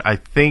here, but I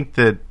think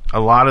that a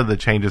lot of the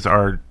changes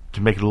are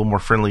to make it a little more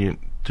friendly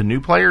to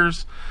new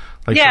players.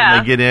 Like Yeah.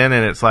 when they get in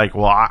and it's like,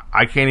 well,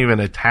 I can't even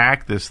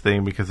attack this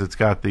thing because it's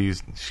got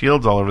these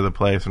shields all over the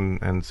place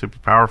and super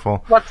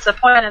powerful. What's the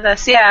point of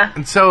this? Yeah.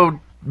 And so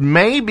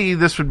maybe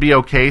this would be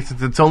okay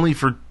since it's only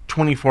for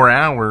 24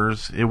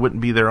 hours. It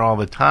wouldn't be there all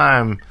the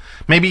time.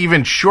 Maybe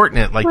even shorten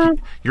it. Like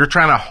you're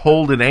trying to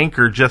hold an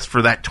anchor just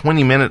for that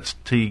 20 minutes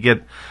till you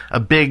get a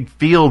big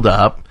field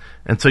up.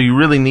 And so you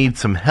really need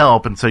some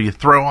help. And so you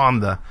throw on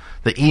the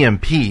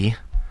EMP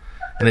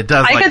and it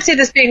does I could see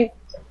this being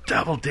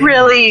double damage.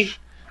 really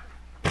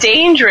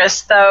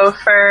dangerous, though,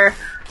 for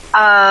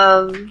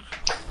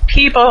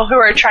people who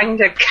are trying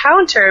to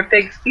counter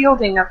big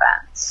fielding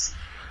events.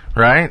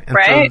 Right? And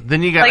Right? so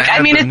then you got it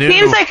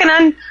seems like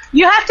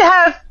you have to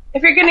have,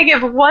 if you're going to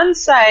give one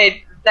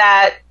side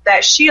that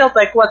shield,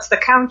 like, what's the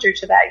counter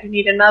to that? You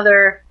need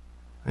another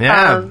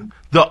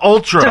the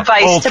ultra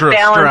device to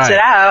balance strike. it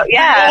out.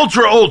 Yeah.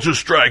 The ultra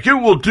strike. It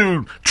will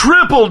do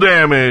triple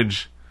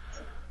damage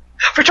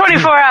For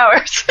 24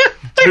 hours.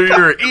 to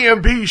your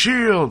EMP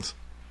shields.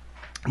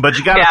 But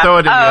you got to throw it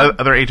in the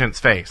other agent's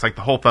face, like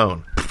the whole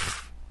phone.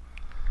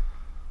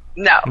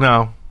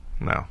 No.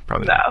 No,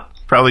 probably not.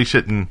 Probably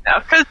shouldn't.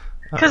 No,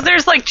 because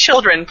there's like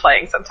children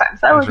playing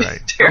sometimes. That would be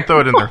Right. terrible. Don't throw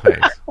it in their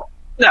face.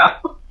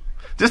 No.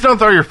 Just don't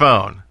throw your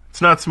phone.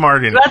 It's not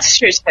smart enough. That's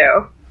true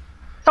too.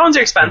 Phones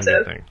are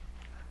expensive.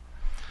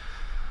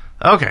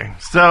 Okay,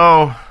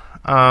 so,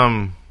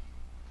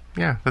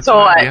 yeah, that's So an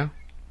what? idea.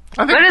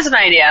 That is an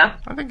idea.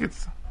 I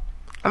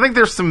think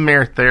there's some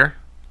merit there.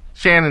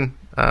 Shannon,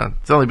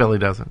 Silly Belly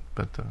doesn't,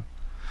 but, do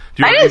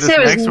you I want to didn't do say it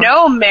this was next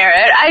no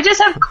merit. I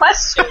just have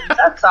questions.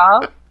 That's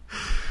all.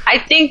 I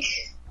think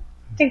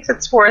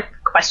it's worth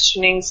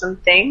questioning some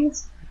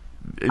things.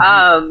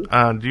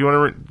 one? Do you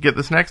want to get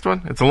this next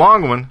one? It's a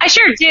long one. I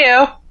sure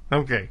do.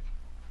 Okay.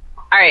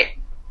 All right.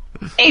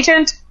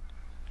 Agent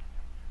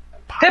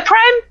Pip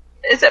Prime?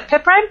 Is it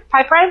Pip Prime?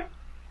 Pi Prime?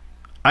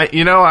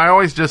 I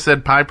always just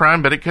said Pi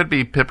Prime, but it could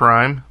be Pip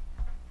Rhyme.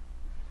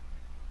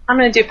 I'm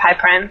going to do Pi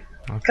Prime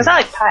because I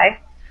like pie.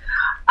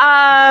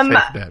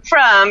 Safe bet.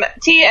 From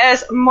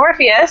TS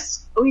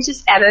Morpheus, we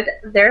just added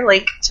their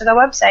link to the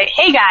website.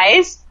 Hey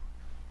guys,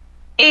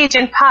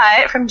 Agent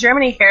Pi from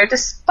Germany here.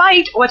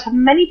 Despite what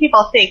many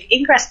people think,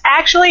 Ingress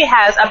actually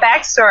has a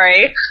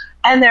backstory,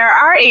 and there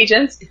are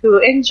agents who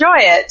enjoy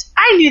it.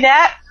 I knew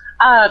that.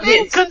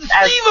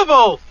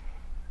 Inconceivable!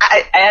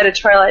 I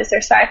editorialized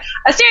there, sorry.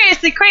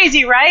 Seriously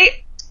crazy,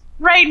 right?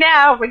 Right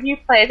now, when you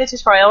play the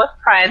tutorial with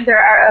Prime, there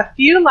are a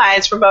few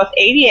lines from both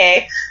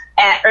ADA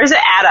or is it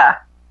ADA?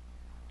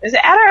 Is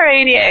it ADA or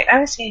ADA? I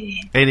would say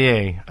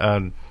ADA.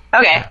 ADA.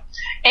 Okay.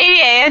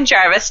 ADA and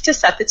Jarvis to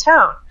set the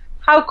tone.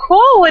 How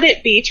cool would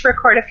it be to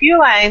record a few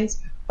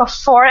lines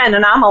before an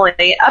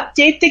anomaly,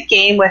 update the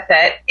game with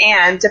it,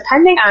 and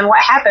depending on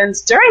what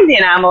happens during the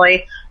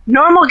anomaly,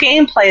 normal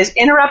gameplay is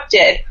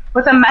interrupted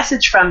with a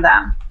message from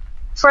them.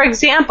 For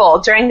example,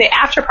 during the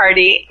after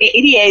party,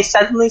 ADA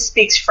suddenly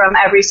speaks from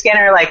every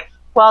scanner like,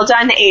 "Well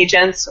done,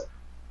 agents.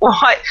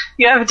 What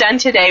you have done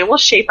today will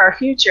shape our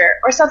future,"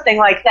 or something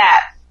like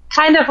that.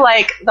 Kind of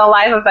like the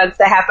live events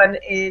that happen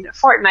in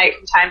Fortnite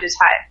from time to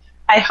time.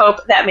 I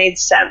hope that made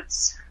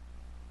sense.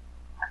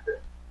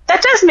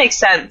 That does make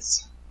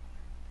sense.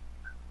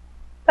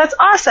 That's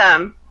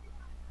awesome.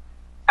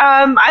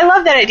 I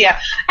love that idea.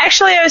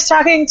 Actually, I was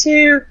talking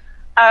to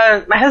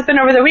my husband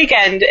over the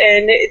weekend,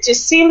 and it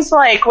just seems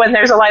like when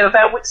there's a live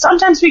event,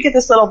 sometimes we get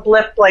this little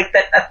blip like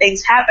that a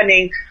thing's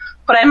happening,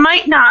 but I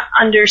might not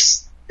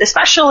understand,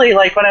 especially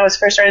like when I was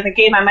first starting the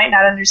game, I might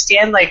not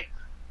understand like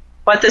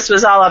what this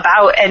was all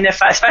about, and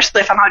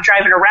especially if I'm not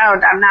driving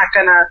around, I'm not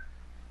gonna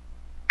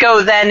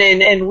go then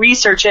and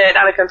research it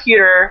on a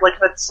computer, like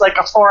if it's like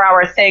a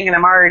 4-hour thing and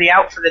I'm already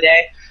out for the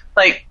day.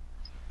 Like,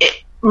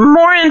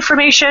 more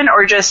information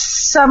or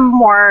just some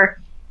more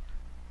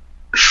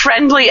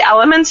friendly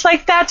elements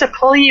like that to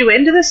pull you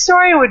into the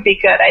story would be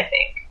good, I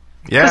think.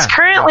 Yeah. Because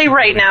currently,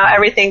 right now,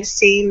 everything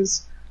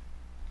seems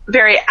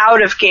very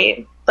out of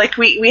game. Like,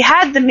 we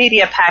had the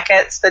media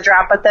packets, the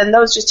drop, but then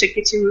those just took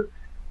you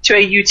to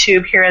a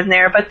YouTube here and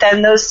there, but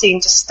then those seem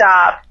to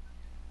stop.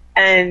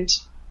 And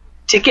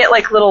to get,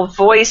 like, little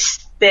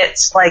voice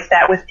bits like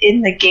that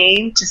within the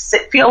game, to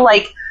feel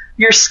like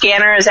your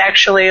scanner is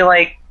actually,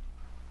 like,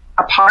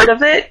 a part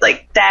of it,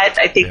 like that,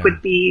 I think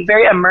would be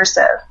very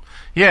immersive.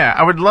 Yeah,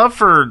 I would love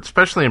for,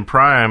 especially in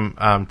Prime,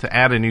 to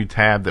add a new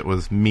tab that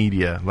was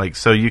media. Like,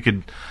 so you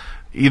could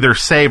either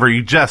save or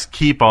you just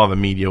keep all the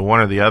media, one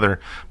or the other,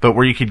 but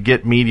where you could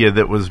get media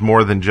that was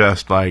more than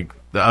just, like,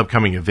 the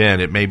upcoming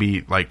event. It may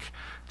be, like,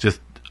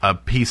 just a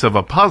piece of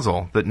a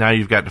puzzle that now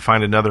you've got to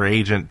find another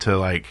agent to,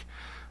 like,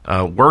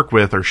 work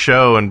with or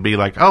show and be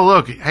like, oh,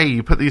 look, hey,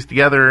 you put these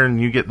together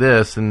and you get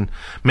this. And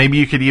maybe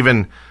you could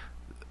even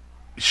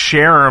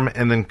share them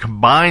and then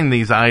combine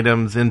these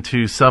items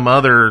into some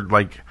other,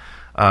 like,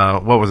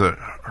 what was it,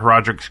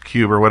 Roderick's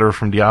Cube or whatever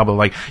from Diablo.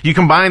 Like, you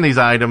combine these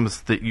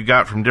items that you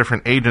got from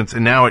different agents,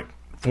 and now it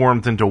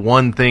forms into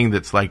one thing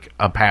that's like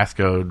a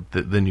passcode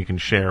that then you can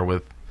share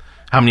with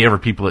how many ever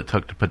people it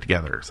took to put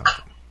together or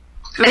something.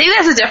 I think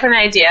that's a different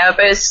idea,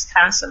 but it's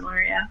kind of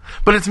similar, yeah.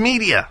 But it's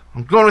media.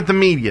 I'm going with the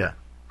media.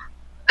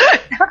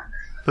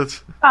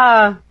 That's.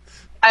 I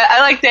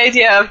like the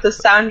idea of the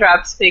sound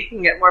drops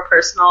making it more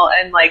personal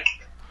and like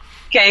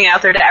getting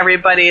out there to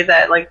everybody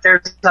that like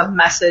there's a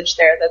message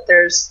there, that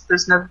there's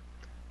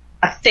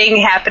a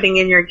thing happening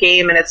in your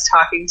game and it's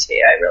talking to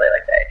you. I really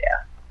like that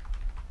idea.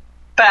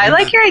 But I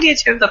like your idea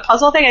too of the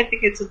puzzle thing. I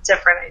think it's a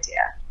different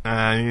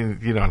idea.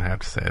 You don't have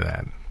to say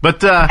that.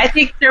 But I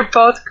think they're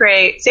both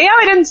great. See how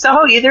I didn't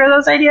Soho either of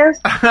those ideas?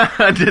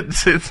 I didn't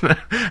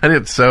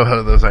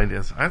Soho those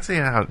ideas. I'd see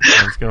how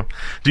things go.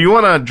 Do you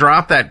want to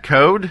drop that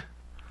code?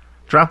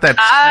 Drop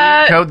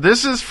that code.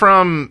 This is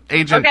from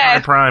Agent Pi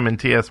Prime and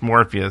TS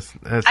Morpheus.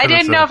 I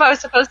didn't know if I was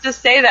supposed to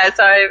say that,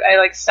 so I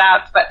like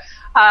stopped. But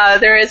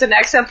there is an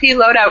XMP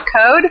loadout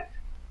code.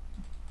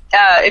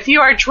 If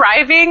you are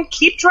driving,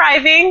 keep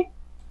driving.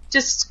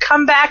 Just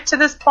come back to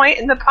this point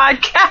in the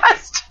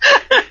podcast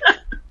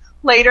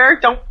later.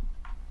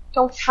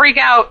 Don't freak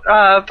out,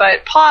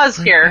 but pause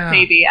here,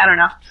 maybe. I don't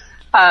know.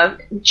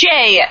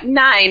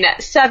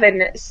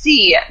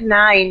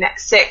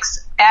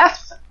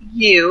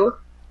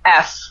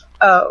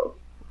 J97CC96FUFO.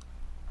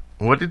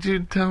 What did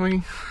you tell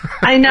me?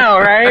 I know,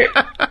 right?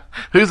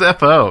 Who's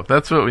FO?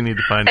 That's what we need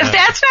to find out. If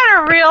that's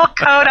not a real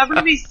code, I'm going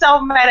to be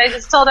so mad. I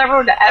just told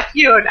everyone to F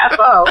you and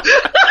FO.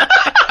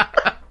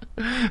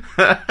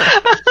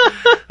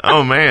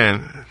 Oh,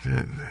 man.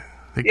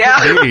 Yeah.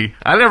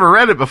 I never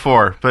read it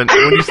before, but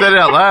when you said it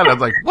out loud, I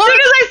was like, what? As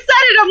soon as I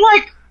said it, I'm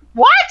like,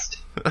 what?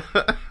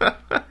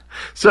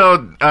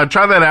 So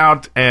try that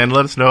out and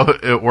let us know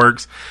if it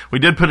works. We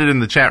did put it in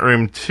the chat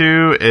room,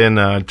 too,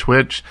 in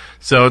Twitch.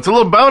 So it's a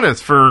little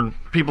bonus for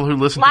people who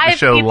listen to the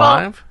show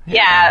live.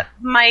 Yeah,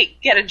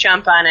 might get a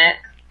jump on it.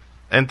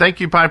 And thank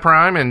you, Pi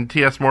Prime and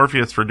TS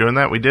Morpheus, for doing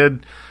that. We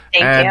did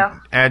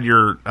add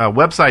your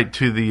website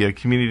to the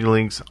community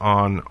links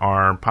on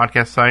our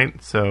podcast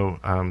site. So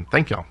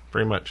thank y'all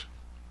very much.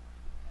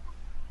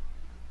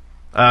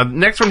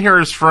 Next one here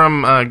is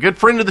from a good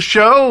friend of the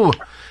show,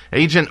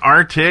 Agent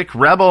Arctic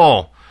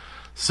Rebel.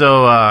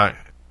 So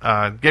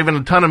gave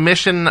a ton of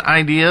mission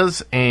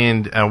ideas,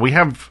 and we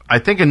have, I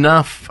think,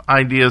 enough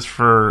ideas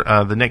for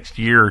the next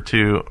year or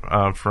two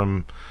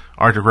from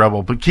Arctic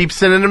Rebel. But keep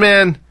sending them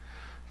in,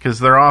 because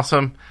they're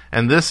awesome.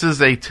 And this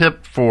is a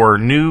tip for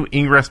new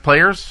Ingress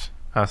players,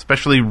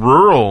 especially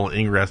rural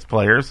Ingress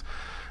players.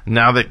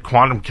 Now that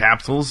quantum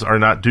capsules are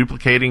not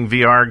duplicating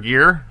VR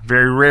gear,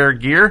 very rare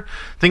gear,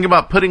 think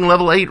about putting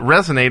level 8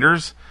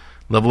 resonators,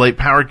 level 8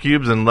 power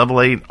cubes, and level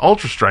 8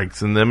 ultra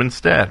strikes in them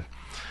instead.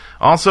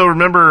 Also,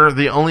 remember,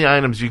 the only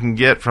items you can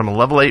get from a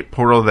level 8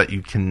 portal that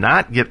you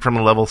cannot get from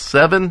a level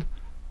 7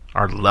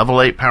 are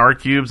level 8 power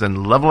cubes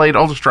and level 8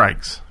 ultra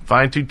strikes.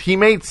 Find 2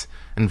 teammates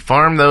and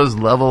farm those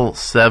level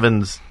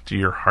 7s to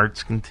your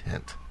heart's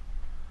content.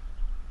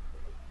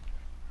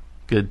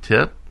 Good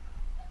tip.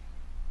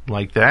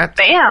 Like that.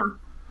 Bam.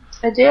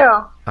 I do.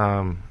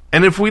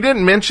 And if we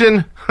didn't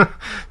mention,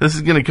 this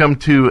is going to come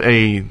to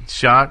a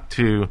shock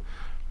to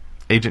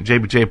Agent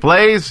JBJ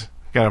Blaze.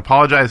 Got to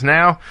apologize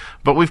now.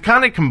 But we've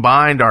kind of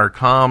combined our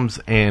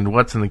comms and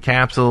what's in the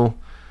capsule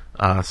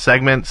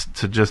segments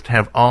to just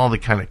have all the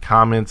kind of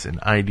comments and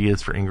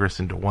ideas for Ingress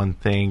into one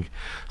thing.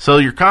 So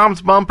your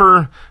comms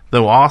bumper,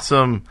 though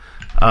awesome,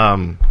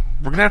 we're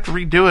going to have to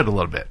redo it a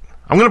little bit.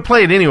 I'm going to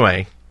play it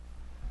anyway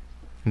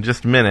in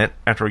just a minute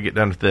after we get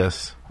done with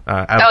this.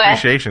 Out of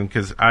appreciation,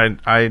 because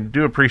I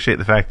do appreciate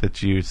the fact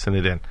that you sent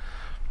it in.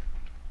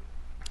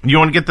 You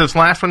want to get this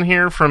last one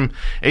here from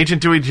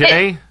Agent Dewey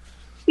J?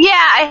 Yeah,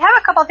 I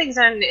have a couple things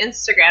on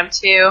Instagram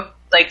too,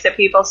 like that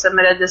people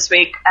submitted this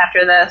week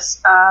after this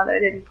that I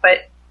didn't put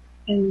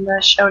in the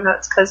show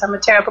notes because I'm a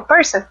terrible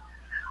person.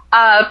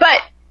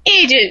 But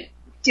Agent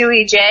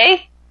Dewey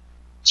J,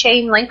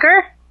 Chain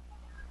Linker,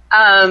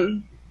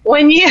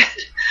 when you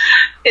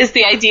is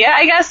the idea,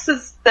 I guess,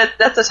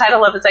 that's the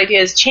title of his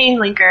idea is Chain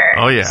Linker.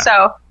 Oh, yeah. So,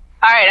 all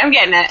right, I'm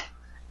getting it.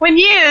 When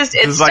used,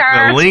 it starts... This is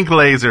like the Link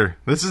Laser.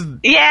 This is...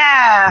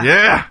 Yeah.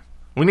 Yeah.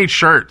 We need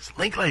shirts.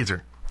 Link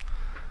Laser.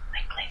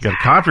 You gotta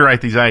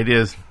copyright these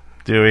ideas,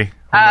 Dewey.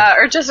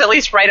 Or just at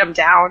least write them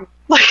down.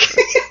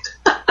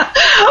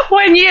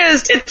 When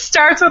used, it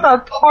starts with a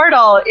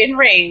portal in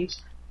range.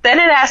 Then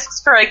it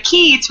asks for a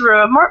key to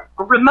a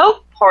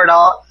remote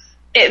portal.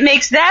 It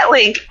makes that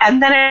link,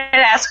 and then it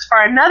asks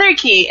for another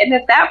key. And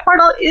if that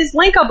portal is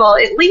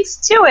linkable, it links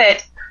to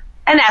it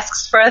and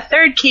asks for a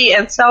third key,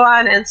 and so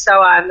on and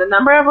so on. The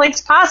number of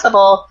links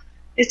possible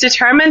is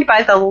determined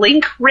by the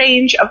link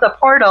range of the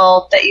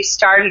portal that you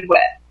started with.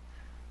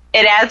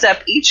 It adds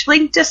up each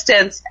link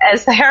distance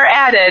as they are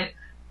added,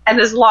 and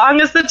as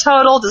long as the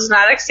total does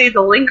not exceed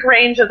the link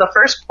range of the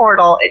first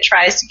portal, it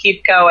tries to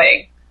keep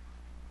going.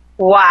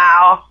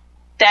 Wow.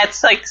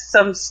 That's like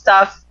some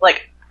stuff,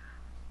 like,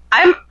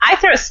 I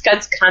throw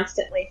scuds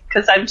constantly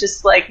because I'm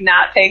just like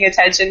not paying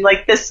attention.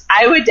 Like this,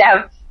 I would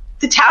have,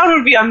 the town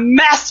would be a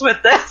mess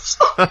with this.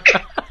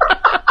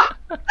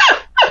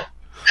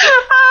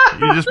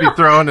 You just be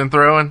throwing and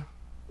throwing?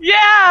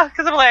 Yeah,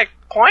 because I'm like,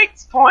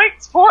 points.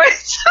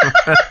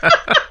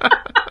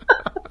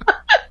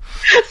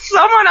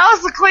 Someone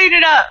else will clean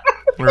it up.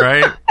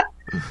 Right?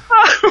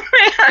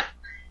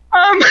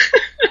 Oh, man.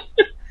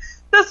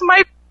 This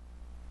might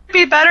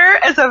be better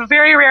as a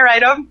very rare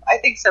item. I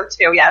think so,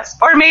 too, yes.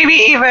 Or maybe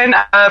even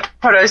a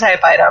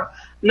prototype item.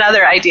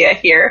 Another idea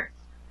here.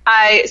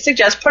 I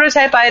suggest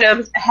prototype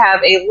items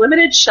have a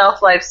limited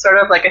shelf life, sort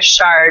of like a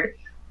shard.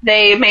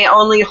 They may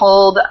only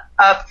hold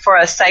up for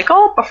a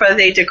cycle before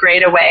they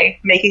degrade away.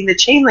 Making the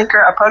chain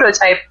linker a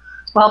prototype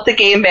will help the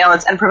game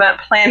balance and prevent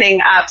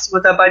planning ops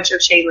with a bunch of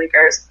chain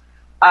linkers.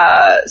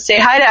 Say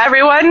hi to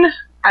everyone.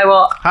 I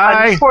will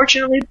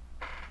unfortunately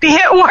be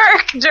at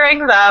work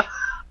during the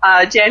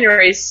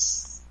January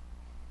 7th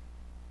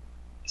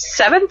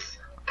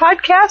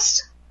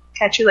podcast.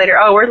 Catch you later.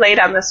 Oh, we're late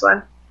on this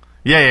one.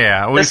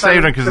 Yeah. We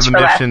saved it because of the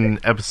mission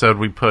episode.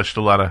 We pushed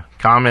a lot of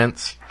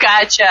comments.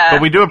 Gotcha. But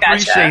we do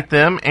appreciate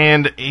them,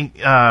 and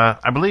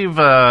I believe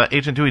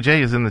Agent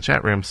 2EJ is in the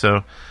chat room.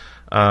 So,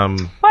 what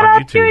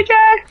up, 2EJ?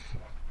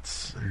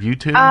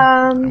 YouTube?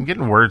 I'm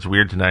getting words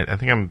weird tonight. I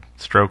think I'm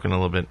stroking a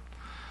little bit.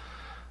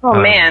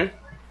 Oh, man.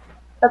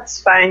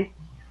 That's fine.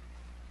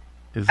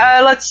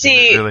 Let's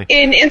see. Really?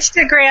 In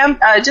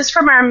Instagram, just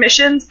from our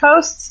missions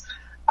posts,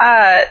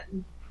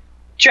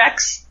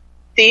 Drex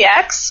the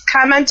X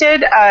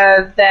commented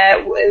that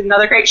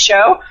another great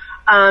show.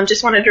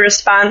 Just wanted to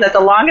respond that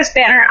the longest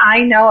banner I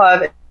know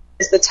of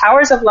is the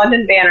Towers of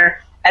London banner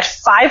at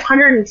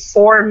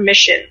 504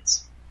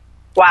 missions.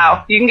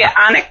 Wow. You can get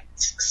Onyx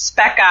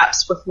Spec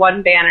Ops with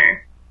one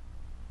banner.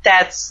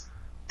 That's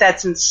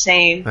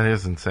insane. That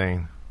is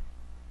insane.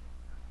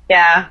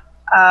 Yeah.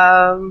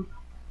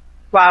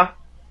 Wow.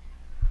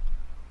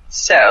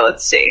 So,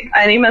 let's see.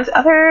 Any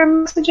other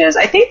messages?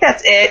 I think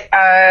that's it.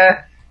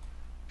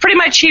 Pretty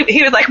much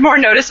he would like more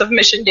notice of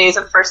mission days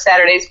and first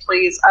Saturdays,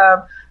 please.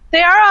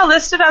 They are all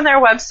listed on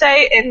their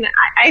website, and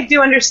I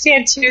do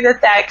understand, too,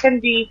 that can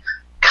be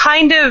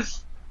kind of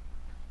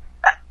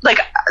like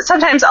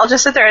sometimes I'll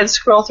just sit there and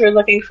scroll through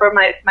looking for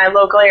my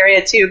local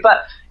area, too.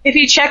 But if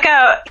you check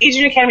out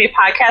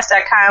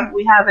agentacademypodcast.com,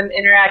 we have an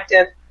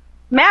interactive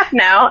map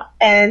now,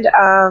 and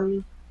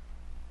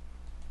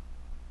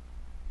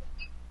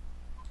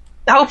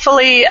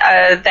hopefully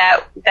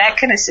that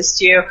can assist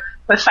you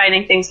with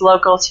finding things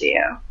local to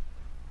you,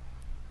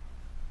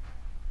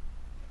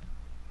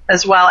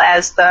 as well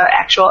as the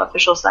actual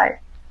official site.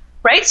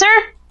 Right, sir?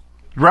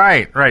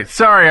 Right.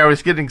 Sorry, I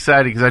was getting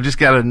excited because I just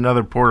got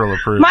another portal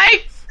approved.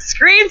 My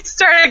screen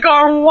started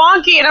going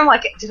wonky, and I'm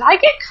like, did I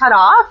get cut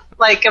off?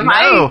 Like, am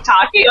I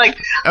talking? Like,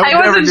 I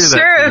wasn't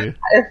sure.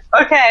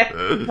 Okay.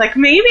 Like,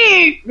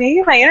 maybe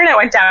my internet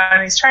went down,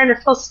 and he's trying to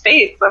fill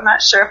space. I'm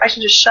not sure if I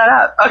should just shut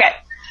up. Okay.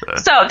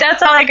 So,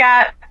 that's all I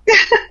got.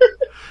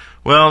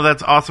 Well,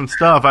 that's awesome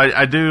stuff.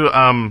 I do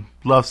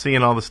love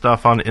seeing all the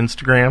stuff on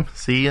Instagram.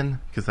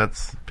 Because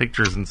that's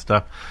pictures and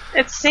stuff.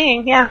 It's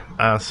seeing,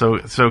 yeah.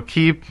 So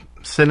keep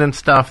sending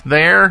stuff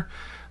there.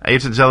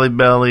 Agent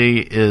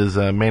Jellybelly is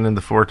manning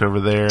the fort over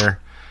there.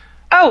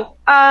 Oh,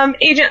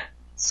 Agent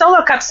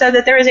Solo Cup said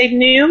that there is a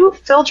new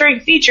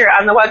filtering feature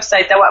on the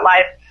website that went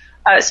live,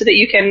 so that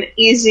you can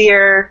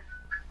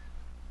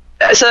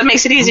so it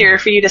makes it easier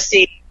for you to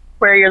see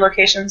where your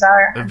locations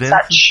are and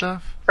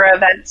stuff? For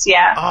events,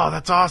 yeah. Oh,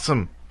 that's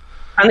awesome.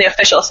 On the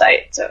official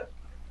site, so.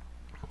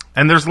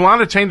 And there's a lot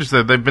of changes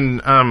there. They've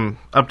been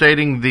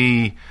updating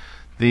the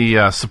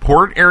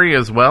support area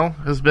as well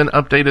has been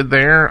updated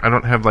there. I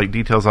don't have like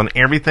details on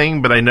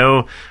everything, but I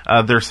know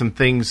there's some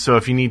things. So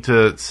if you need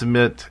to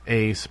submit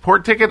a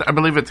support ticket, I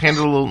believe it's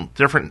handled a little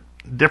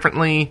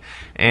differently.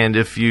 And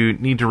if you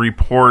need to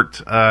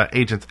report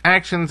agents'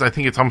 actions, I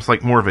think it's almost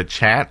like more of a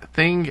chat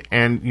thing.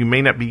 And you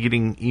may not be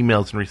getting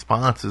emails and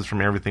responses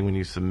from everything when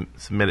you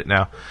submit it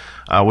now,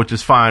 which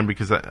is fine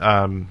because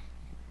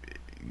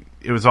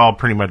it was all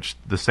pretty much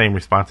the same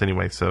response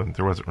anyway. So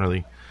there wasn't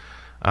really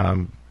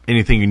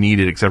anything you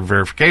needed except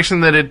verification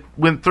that it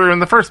went through in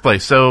the first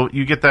place. So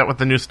you get that with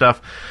the new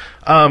stuff.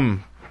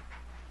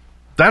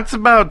 That's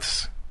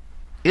about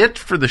it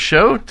for the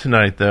show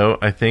tonight, though,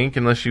 I think,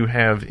 unless you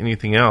have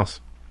anything else.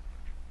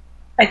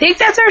 I think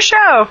that's our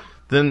show.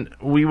 Then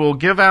we will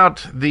give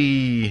out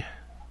the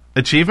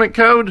achievement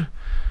code.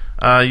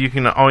 You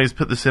can always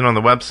put this in on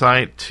the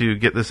website to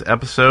get this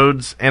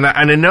episodes. And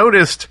I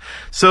noticed,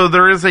 so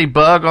there is a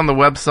bug on the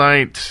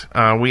website.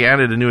 We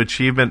added a new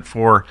achievement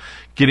for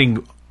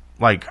getting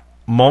like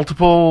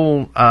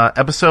multiple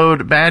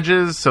episode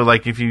badges. So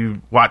like if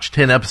you watch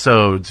 10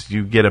 episodes,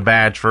 you get a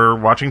badge for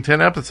watching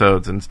 10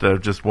 episodes instead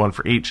of just one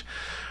for each.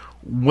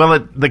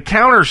 Well, the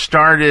counter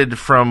started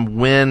from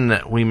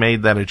when we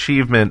made that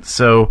achievement,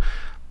 so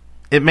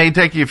it may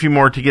take you a few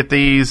more to get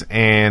these,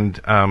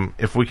 and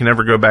if we can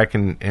ever go back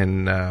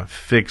and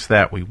fix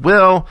that, we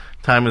will.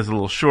 Time is a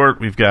little short.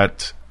 We've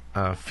got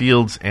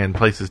fields and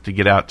places to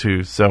get out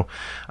to, so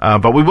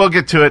but we will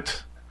get to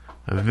it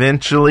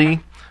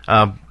eventually.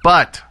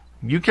 But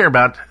you care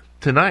about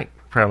tonight,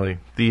 probably.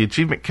 The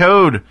achievement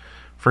code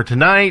for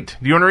tonight.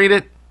 Do you want to read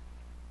it?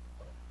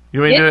 You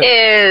want me to do it?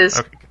 It is.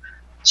 Okay.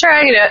 Sure,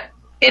 I can do it.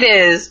 It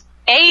is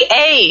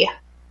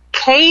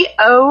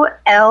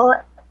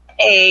AAKOLAN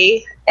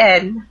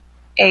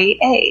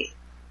AA.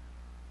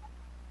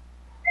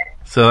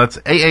 So that's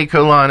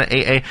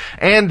AA:AA.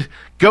 And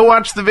go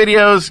watch the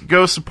videos.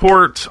 Go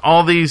support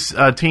all these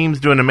teams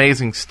doing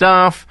amazing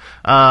stuff.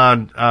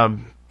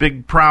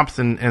 Big props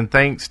and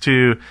thanks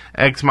to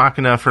Ex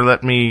Machina for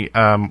letting me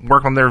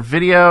work on their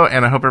video,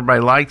 and I hope everybody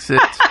likes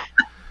it.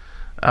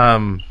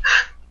 And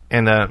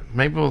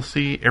maybe we'll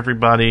see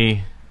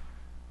everybody.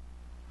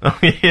 Oh,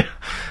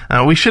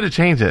 yeah. We should have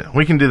changed it.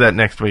 We can do that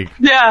next week.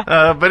 Yeah.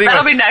 But anyway,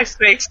 that'll be next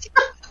week.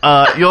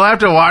 you'll have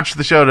to watch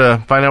the show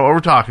to find out what we're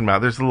talking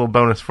about. There's a little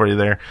bonus for you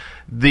there.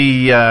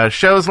 The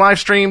show is live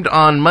streamed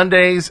on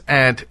Mondays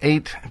at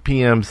 8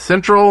 p.m.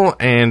 Central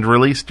and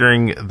released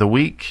during the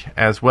week,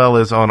 as well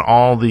as on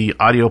all the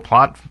audio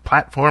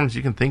platforms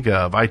you can think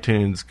of,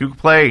 iTunes, Google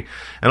Play,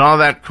 and all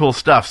that cool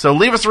stuff. So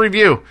leave us a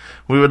review.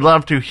 We would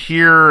love to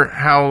hear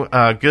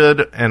how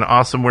good and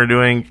awesome we're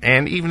doing,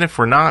 and even if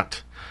we're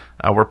not,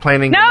 we're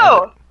planning...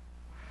 No,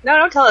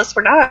 don't tell us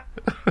we're not.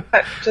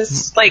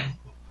 Just, like...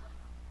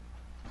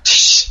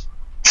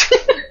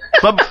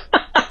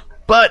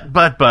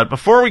 But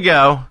before we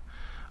go,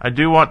 I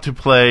do want to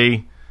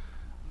play,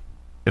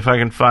 if I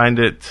can find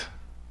it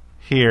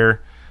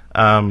here.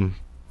 Of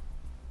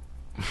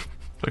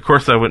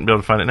course, I wouldn't be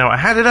able to find it now. I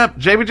had it up.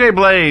 JBJ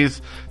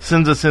Blaze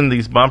sends us in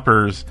these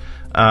bumpers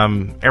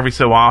every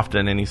so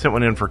often, and he sent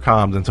one in for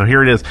comms, and so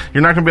here it is.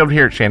 You're not going to be able to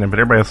hear it, Shannon, but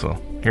everybody else will.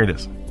 Here it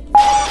is.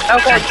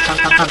 Okay.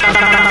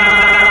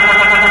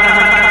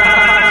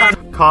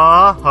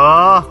 Comes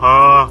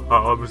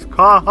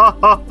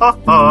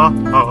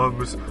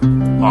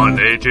on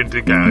Agent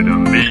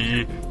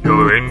Academy,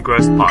 your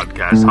Ingress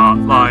podcast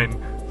hotline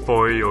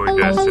for your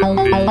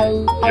destiny.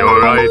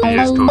 Your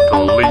idea is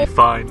totally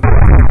fine.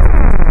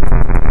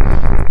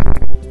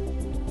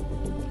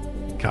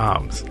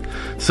 Comms.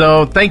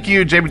 So thank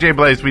you, JBJ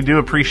Blaze. We do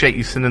appreciate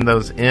you sending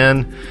those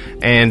in.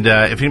 And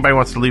if anybody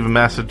wants to leave a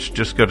message,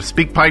 just go to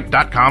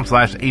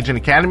speakpipe.com/Agent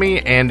Academy,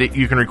 and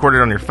you can record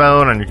it on your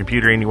phone, on your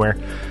computer, anywhere.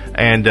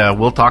 And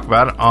we'll talk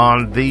about it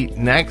on the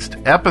next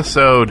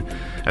episode,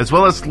 as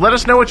well as let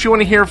us know what you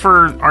want to hear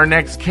for our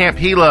next Camp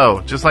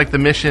Hilo. Just like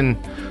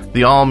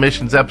the all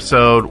missions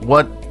episode,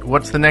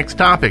 what's the next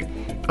topic?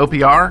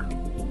 OPR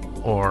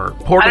or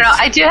Portal?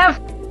 I don't know.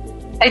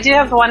 I do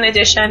have one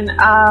addition.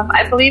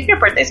 I believe your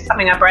birthday's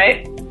coming up,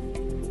 right?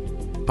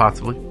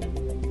 Possibly.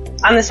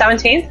 On the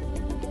 17th?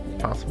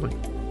 Possibly.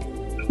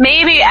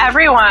 Maybe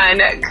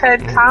everyone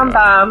could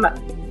bomb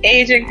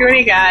Agent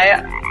Goody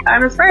Guy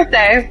on his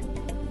birthday.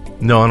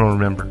 No, I don't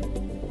remember.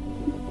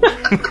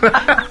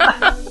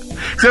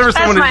 Except for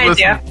someone who's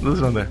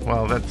listening on there.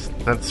 Well,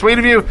 that's sweet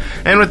of you.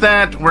 And with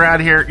that, we're out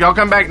of here. Y'all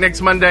come back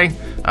next Monday.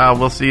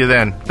 We'll see you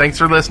then. Thanks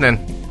for listening.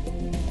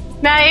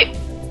 Night.